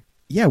followed story. It.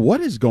 Yeah, what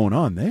is going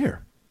on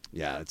there?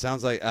 Yeah, it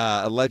sounds like,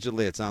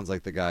 allegedly, it sounds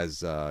like the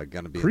guy's going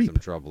to be in some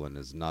trouble and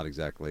is not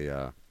exactly,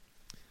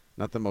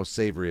 not the most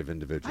savory of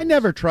individuals. I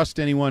never trust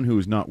anyone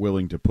who's not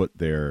willing to put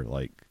their,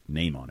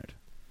 name on it.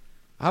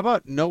 How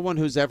about no one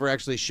who's ever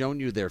actually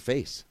shown you their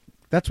face?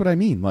 That's what I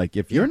mean. Like,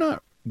 if you're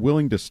not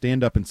willing to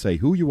stand up and say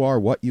who you are,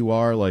 what you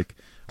are, like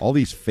all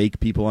these fake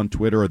people on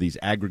Twitter or these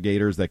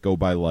aggregators that go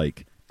by,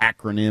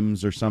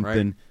 acronyms or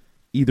something. Right.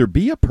 Either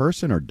be a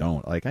person or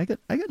don't. I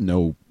have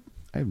no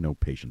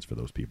patience for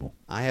those people.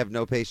 I have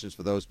no patience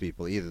for those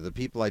people either. The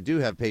people I do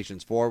have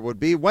patience for would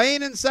be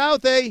Wayne and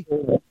Southie.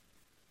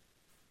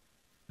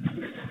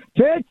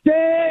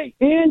 Fitzy,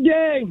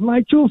 Andy,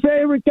 my 2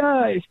 favorite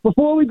guys.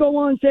 Before we go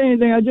on to say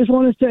anything, I just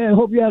want to say I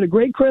hope you had a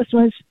great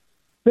Christmas,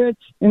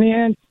 Fitz, in the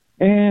end.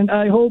 And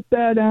I hope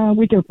that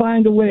we can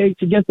find a way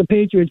to get the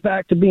Patriots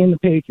back to being the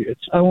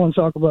Patriots. I want to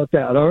talk about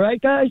that. All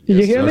right, guys? Did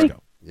you hear me?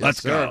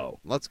 Let's go.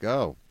 Let's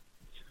go.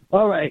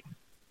 All right.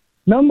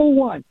 Number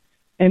one,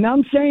 and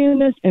I'm saying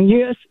this, and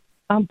yes,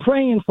 I'm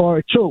praying for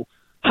it too.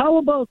 How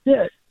about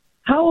this?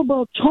 How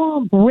about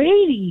Tom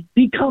Brady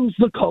becomes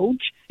the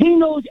coach? He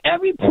knows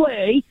every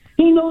play.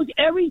 He knows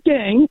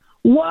everything.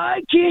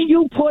 Why can't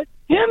you put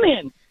him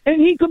in? And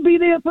he could be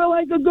there for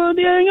like a good,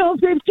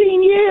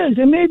 15 years.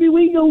 And maybe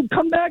we will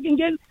come back and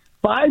get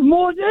 5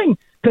 more things.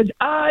 Because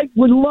I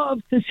would love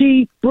to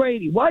see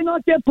Brady. Why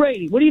not get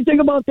Brady? What do you think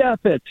about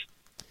that, Fitz?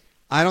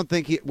 I don't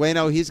think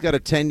he's got a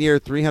 10-year,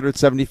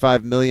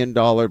 $375 million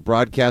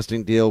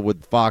broadcasting deal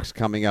with Fox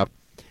coming up.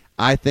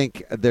 I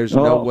think there's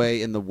no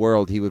way in the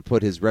world he would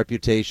put his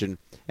reputation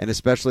and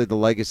especially the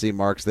legacy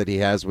marks that he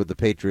has with the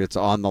Patriots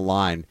on the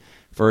line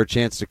for a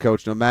chance to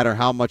coach, no matter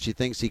how much he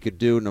thinks he could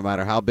do, no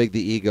matter how big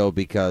the ego,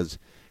 because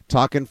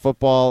talking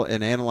football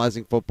and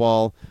analyzing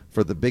football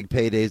for the big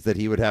paydays that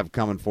he would have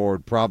coming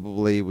forward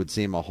probably would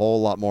seem a whole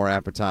lot more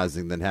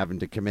appetizing than having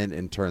to come in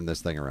and turn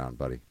this thing around,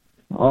 buddy.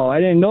 Oh, I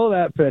didn't know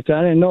that, Fitz.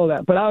 I didn't know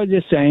that. But I was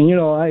just saying, you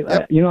know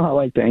how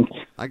I think.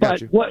 I got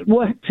you. What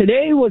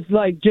today was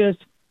like just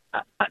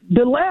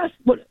the last,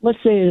 let's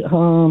say,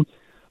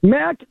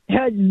 Mac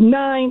had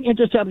 9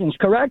 interceptions,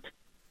 correct?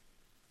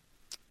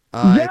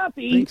 I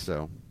think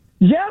so.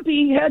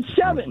 Zappy had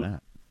 7.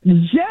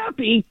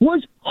 Zappy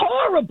was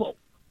horrible.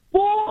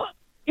 4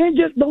 in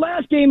just the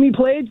last game he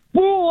played,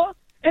 4,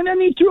 and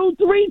then he threw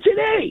 3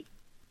 today.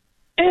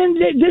 And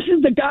this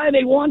is the guy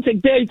they want to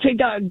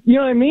take out. You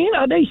know what I mean?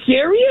 Are they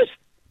serious?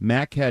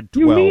 Mac had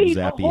 12,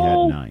 Zappy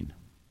had 9.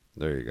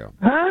 There you go.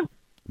 Huh?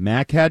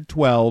 Mac had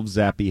 12,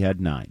 Zappy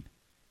had 9.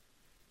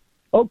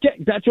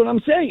 Okay, that's what I'm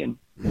saying.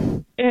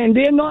 And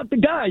they're not the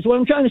guys. What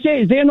I'm trying to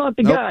say is they're not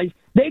the guys.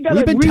 They got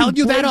We've been telling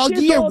you that all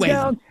year,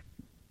 Wayne.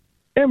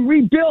 And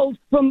rebuild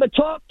from the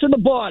top to the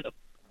bottom.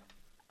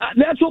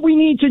 That's what we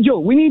need to do.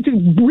 We need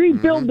to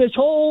rebuild this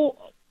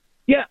whole.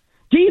 Yeah,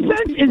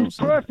 defense is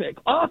perfect.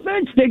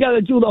 Offense, they got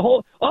to do the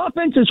whole.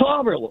 Offense is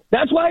horrible.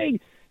 That's why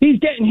he's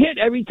getting hit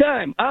every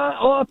time.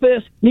 Our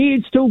offense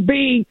needs to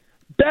be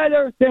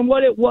better than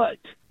what it was.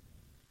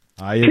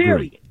 I agree.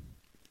 Period.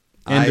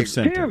 End of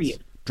sentence.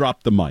 Period.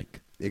 Drop the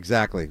mic.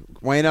 Exactly.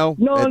 Wayno?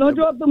 No, don't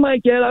drop the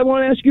mic yet. I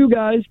want to ask you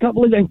guys a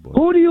couple of things.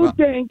 Who do you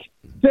think,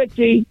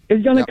 Fitzy,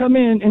 is going to come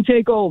in and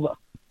take over?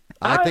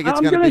 I think it's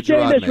I'm going to be say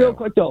Gerard this real Mayo.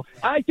 quick, though.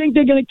 I think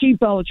they're going to keep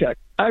Belichick.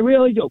 I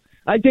really do.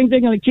 I think they're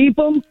going to keep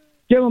him,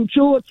 give him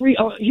 2 or 3.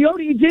 He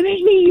already didn't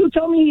he? You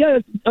tell me he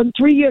had a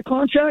 3-year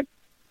contract,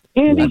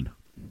 Andy?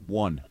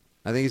 1.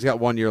 I think he's got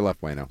 1 year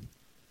left, Wayno.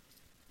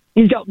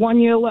 He's got 1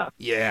 year left.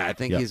 Yeah, I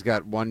think he's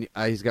got 1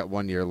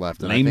 year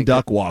left. And I Lame think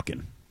duck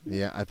walking.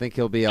 Yeah, I think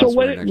he'll be So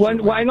elsewhere next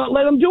year. why not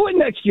let him do it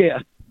next year?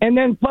 And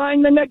then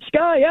find the next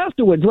guy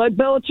afterwards. Let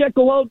Belichick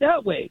go out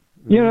that way.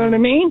 You know what I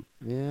mean?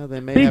 Yeah,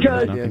 they may have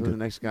an idea who the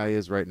next guy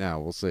is right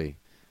now. We'll see.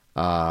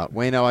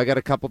 Wayno, I got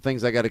a couple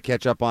things I got to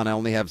catch up on. I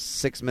only have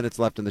 6 minutes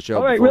left in the show.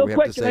 All right, before real we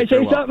quick, have to can I say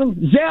farewell.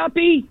 something?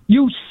 Zappy,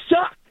 you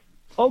suck.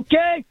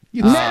 Okay?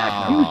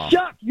 Mac, you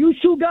suck. You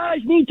 2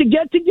 guys need to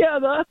get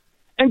together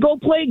and go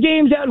play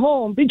games at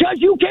home because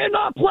you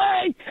cannot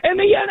play in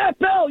the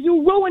NFL.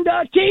 You ruined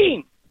our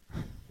team.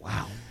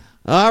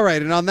 All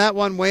right, and on that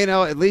one,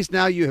 Wayno, at least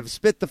now you have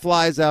spit the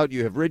flies out.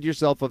 You have rid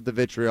yourself of the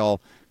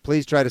vitriol.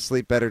 Please try to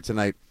sleep better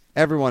tonight.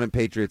 Everyone in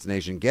Patriots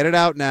Nation, get it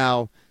out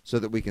now so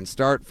that we can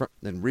start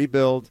and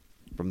rebuild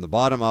from the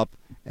bottom up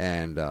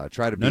and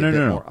try to be a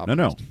bit more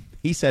optimistic. No.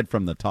 He said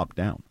from the top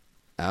down.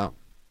 Oh.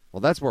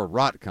 Well, that's where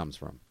rot comes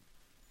from.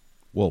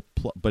 Well,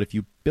 but if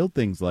you build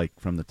things like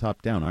from the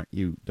top down, don't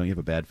you have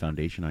a bad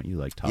foundation? Aren't you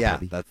like top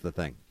heavy? Yeah, that's the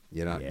thing.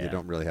 You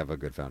don't really have a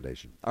good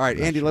foundation. All right,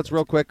 Andy, let's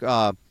real quick.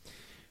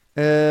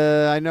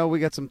 I know we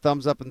got some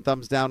thumbs up and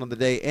thumbs down on the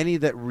day. Any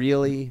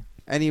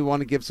you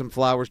want to give some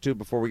flowers to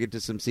before we get to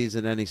some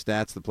season any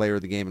stats, the player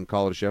of the game, and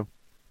call it a show?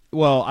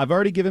 Well, I've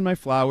already given my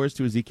flowers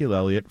to Ezekiel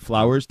Elliott,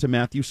 flowers to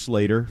Matthew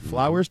Slater,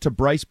 flowers to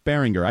Bryce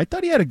Behringer. I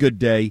thought he had a good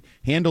day,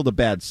 handled a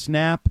bad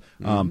snap,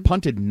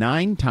 punted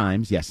 9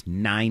 times. Yes,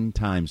 9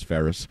 times,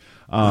 Ferris.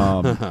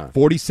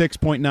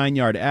 46.9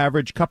 yard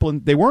average.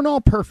 They weren't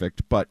all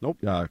perfect, but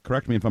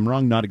correct me if I'm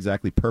wrong, not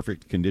exactly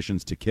perfect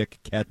conditions to kick,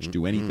 catch,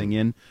 do anything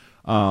in.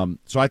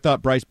 So I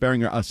thought Bryce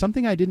Behringer,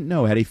 something I didn't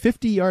know, had a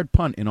 50-yard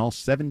punt in all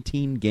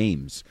 17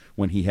 games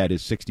when he had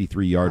his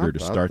 63-yarder to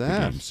start the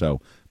game.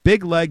 So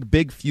big leg,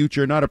 big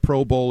future, not a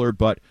Pro Bowler,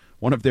 but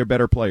one of their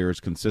better players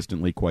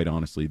consistently, quite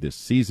honestly, this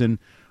season.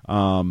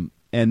 And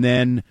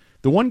then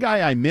the one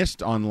guy I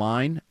missed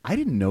online, I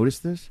didn't notice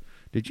this.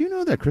 Did you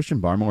know that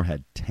Christian Barmore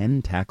had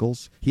 10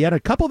 tackles? He had a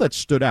couple that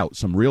stood out,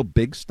 some real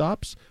big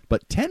stops,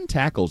 but 10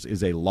 tackles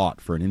is a lot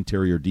for an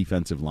interior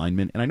defensive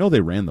lineman. And I know they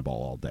ran the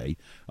ball all day,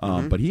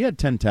 but he had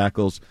 10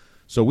 tackles.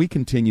 So we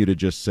continue to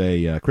just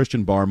say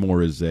Christian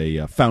Barmore is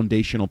a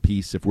foundational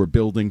piece. If we're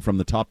building from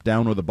the top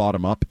down or the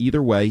bottom up,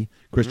 either way,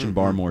 Christian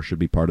Barmore should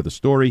be part of the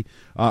story.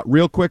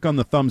 Real quick on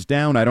the thumbs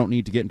down, I don't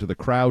need to get into the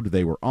crowd.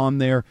 They were on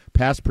there.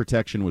 Pass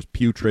protection was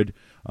putrid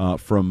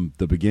from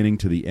the beginning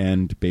to the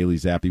end. Bailey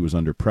Zappi was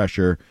under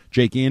pressure.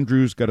 Jake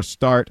Andrews got a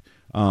start.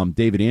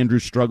 David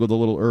Andrews struggled a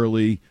little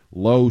early.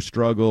 Lowe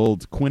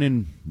struggled.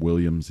 Quinnen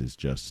Williams is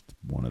just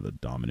one of the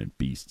dominant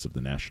beasts of the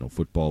National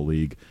Football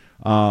League.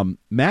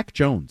 Mac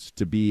Jones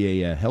to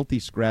be a healthy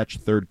scratch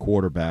third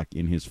quarterback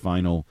in his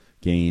final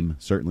game.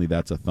 Certainly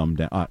that's a thumb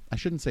down. I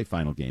shouldn't say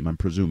final game. I'm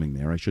presuming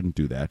there. I shouldn't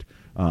do that.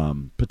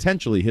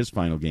 Potentially his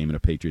final game in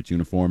a Patriots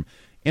uniform.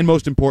 And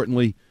most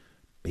importantly,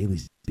 Bailey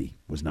Zappi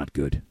was not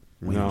good.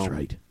 Wayne was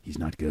right. He's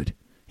not good.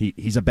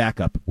 He's a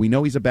backup. We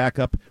know he's a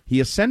backup. He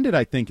ascended,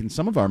 I think, in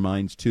some of our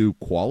minds to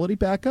quality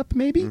backup,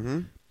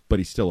 maybe, but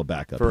he's still a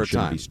backup. For he a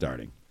shouldn't time. be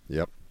starting.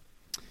 Yep.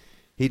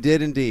 He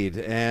did indeed.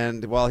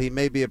 And while he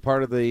may be a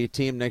part of the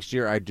team next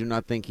year, I do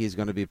not think he's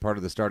going to be part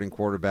of the starting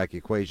quarterback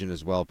equation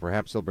as well.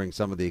 Perhaps he'll bring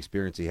some of the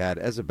experience he had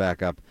as a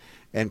backup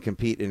and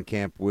compete in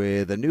camp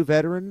with a new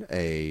veteran,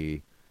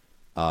 a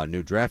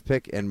new draft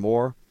pick, and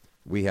more.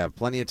 We have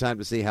plenty of time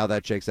to see how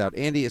that shakes out.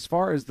 Andy, as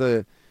far as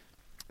the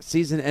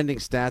season-ending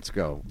stats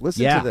go,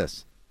 listen to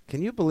this.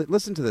 Can you believe?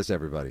 Listen to this,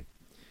 everybody.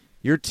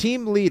 Your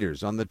team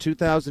leaders on the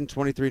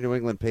 2023 New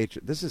England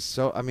Patriots. This is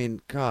so. I mean,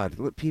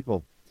 God,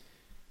 people.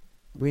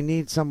 We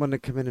need someone to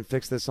come in and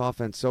fix this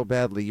offense so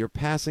badly. Your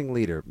passing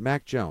leader,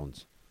 Mac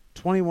Jones,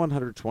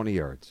 2,120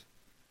 yards.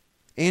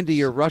 Andy,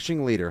 your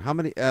rushing leader. How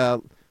many?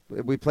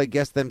 We play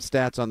Guess Them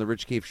Stats on the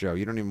Rich Keefe Show.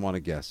 You don't even want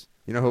to guess.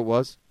 You know who it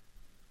was?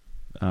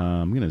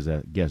 I'm going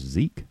to guess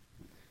Zeke.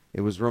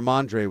 It was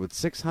Ramondre with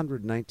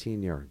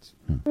 619 yards.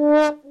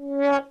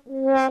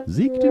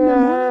 Zeke didn't have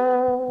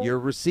more? Your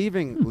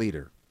receiving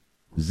leader.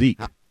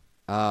 Zeke.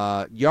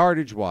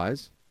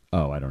 Yardage-wise.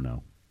 Oh, I don't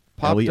know.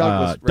 Pop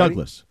Douglas.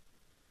 Douglas.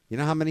 You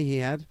know how many he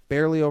had?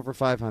 Barely over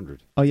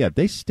 500. Oh, yeah,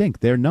 they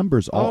stink. Their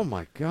numbers all... Oh,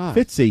 my God.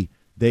 Fitzy,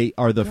 they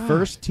are the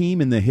first team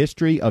in the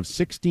history of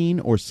 16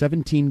 or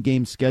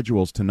 17-game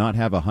schedules to not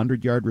have a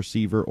 100-yard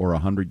receiver or a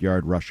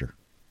 100-yard rusher.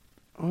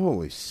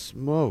 Holy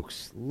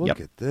smokes.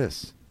 Look at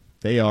this.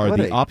 They are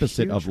the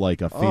opposite of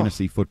like a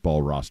fantasy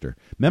football roster.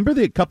 Remember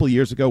a couple of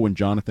years ago when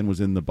Jonathan was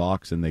in the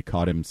box and they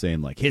caught him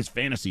saying like his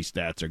fantasy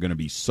stats are going to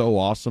be so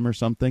awesome or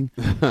something?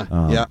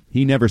 Yeah.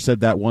 He never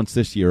said that once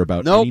this year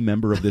about any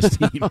member of this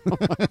team. Oh,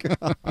 my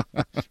gosh.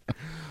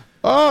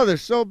 Oh, they're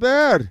so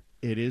bad.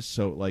 It is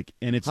so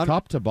and it's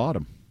top to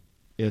bottom.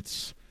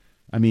 It's,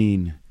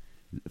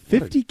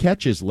 50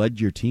 catches led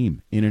your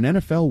team in an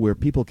NFL where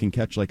people can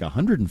catch like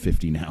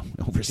 150 now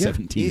over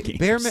 17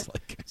 games.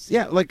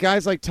 Like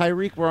guys like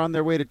Tyreek were on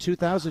their way to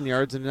 2,000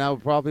 yards and now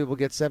probably will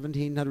get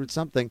 1,700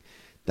 something.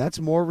 That's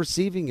more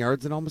receiving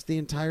yards than almost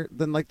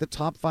the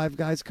top 5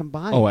 guys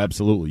combined. Oh,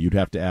 absolutely. You'd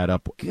have to add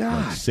up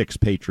like 6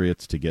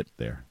 Patriots to get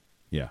there.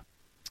 Yeah.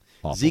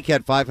 Awful. Zeke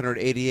had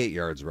 588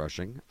 yards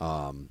rushing.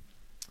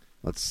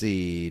 Let's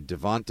see.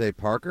 Devontae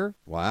Parker.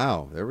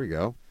 Wow. There we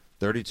go.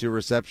 32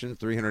 receptions,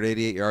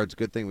 388 yards.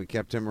 Good thing we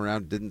kept him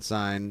around. Didn't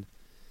sign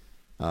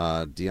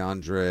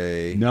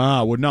DeAndre. No,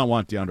 I would not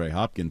want DeAndre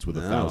Hopkins with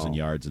 1,000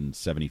 yards and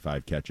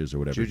 75 catches or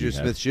whatever. Juju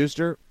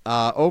Smith-Schuster.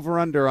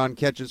 Over-under on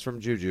catches from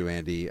Juju,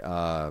 Andy.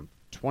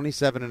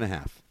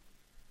 27.5.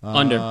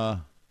 Under.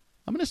 I'm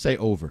going to say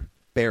over.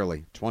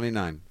 Barely.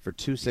 29 for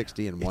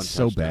 260 and one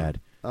touchdown. So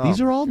bad.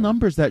 These are all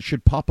numbers that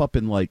should pop up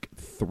in like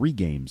 3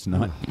 games,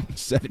 not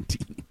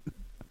 17.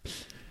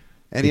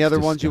 Any other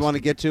ones you want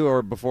to get to,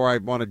 or before I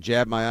want to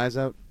jab my eyes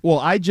out? Well,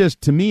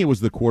 to me, it was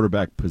the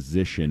quarterback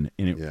position,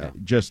 and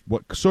it just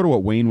what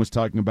Wayne was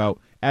talking about.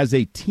 As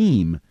a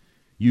team,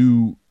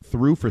 you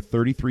threw for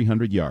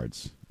 3,300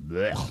 yards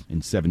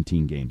in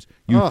 17 games.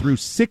 You threw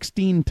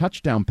 16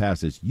 touchdown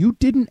passes. You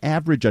didn't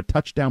average a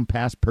touchdown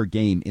pass per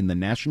game in the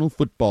National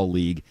Football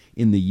League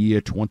in the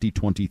year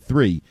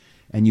 2023,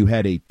 and you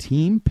had a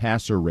team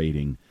passer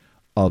rating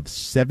of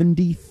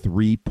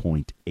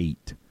 73.8.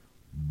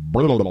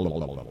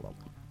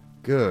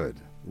 Good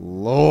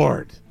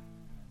Lord.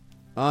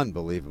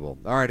 Unbelievable.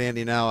 All right,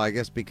 Andy, now I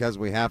guess because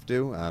we have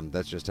to,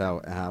 that's just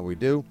how we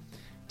do.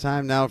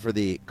 Time now for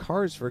the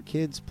Cars for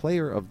Kids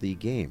Player of the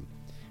Game.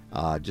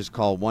 Just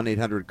call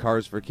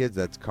 1-800-CARS-FOR-KIDS.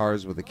 That's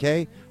cars with a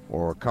K,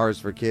 or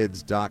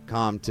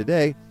carsforkids.com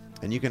today,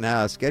 and you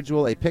can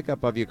schedule a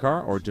pickup of your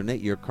car or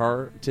donate your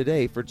car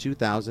today for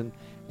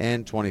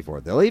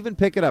 2024. They'll even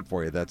pick it up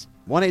for you. That's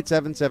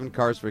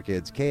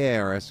 1-877-CARS-FOR-KIDS,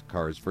 KARS,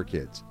 Cars for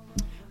Kids.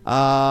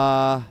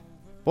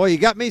 Boy, you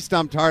got me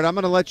stumped hard. I'm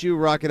going to let you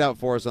rock it out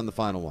for us on the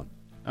final one.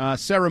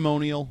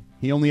 Ceremonial.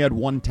 He only had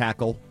 1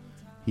 tackle.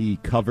 He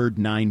covered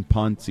 9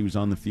 punts. He was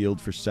on the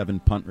field for 7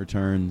 punt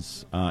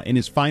returns. In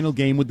his final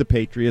game with the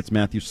Patriots,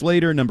 Matthew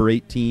Slater, number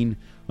 18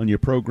 on your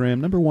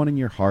program, number 1 in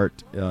your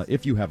heart,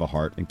 if you have a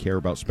heart and care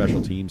about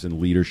special teams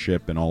and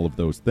leadership and all of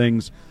those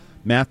things.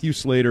 Matthew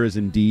Slater is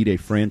indeed a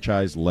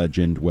franchise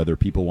legend, whether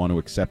people want to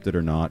accept it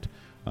or not.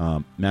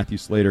 Matthew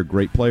Slater,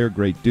 great player,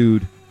 great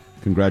dude.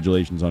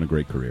 Congratulations on a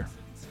great career.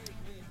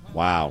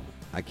 Wow.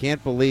 I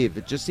can't believe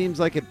it just seems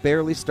like it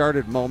barely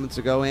started moments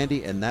ago,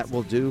 Andy, and that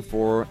will do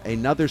for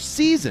another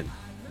season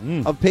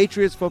of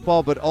Patriots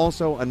football, but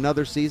also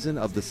another season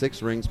of the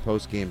Six Rings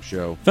Postgame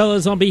Show.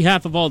 Fellas, on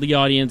behalf of all the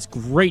audience,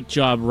 great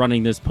job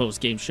running this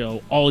postgame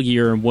show all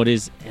year in what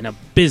is an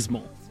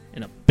abysmal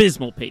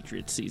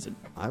Patriots season.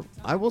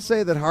 I will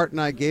say that Hart and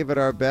I gave it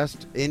our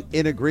best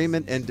in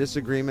agreement and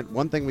disagreement.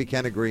 One thing we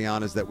can agree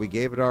on is that we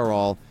gave it our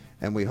all,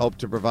 and we hope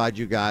to provide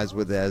you guys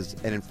with as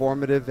an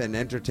informative and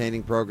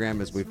entertaining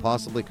program as we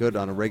possibly could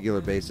on a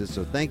regular basis.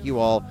 So thank you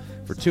all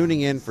for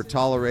tuning in, for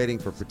tolerating,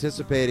 for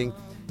participating,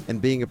 and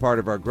being a part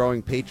of our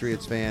growing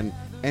Patriots fan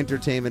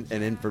entertainment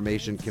and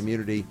information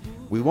community.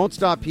 We won't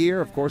stop here.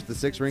 Of course, the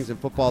Six Rings and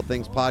Football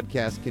Things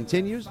podcast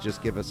continues.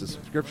 Just give us a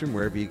subscription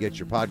wherever you get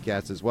your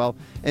podcasts as well.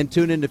 And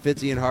tune in to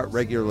Fitzy and Hart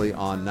regularly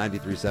on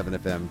 93.7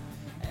 FM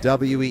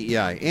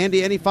WEEI.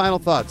 Andy, any final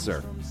thoughts,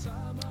 sir?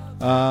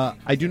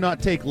 I do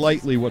not take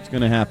lightly what's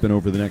going to happen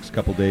over the next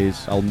couple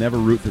days. I'll never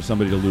root for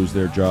somebody to lose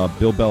their job.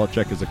 Bill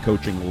Belichick is a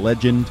coaching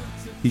legend.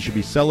 He should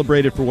be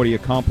celebrated for what he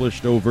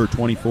accomplished over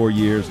 24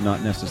 years,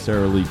 not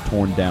necessarily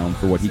torn down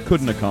for what he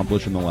couldn't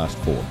accomplish in the last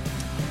 4.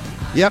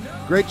 Yep,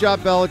 great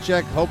job,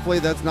 Belichick. Hopefully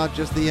that's not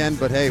just the end,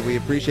 but hey, we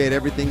appreciate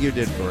everything you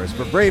did for us.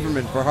 For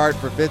Braverman, for Hart,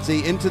 for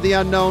Fitzy, into the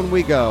unknown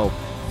we go.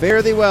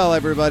 Fare thee well,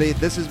 everybody.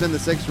 This has been the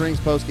Six Rings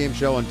Postgame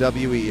Show on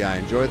WEEI.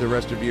 Enjoy the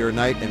rest of your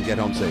night and get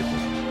home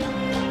safely.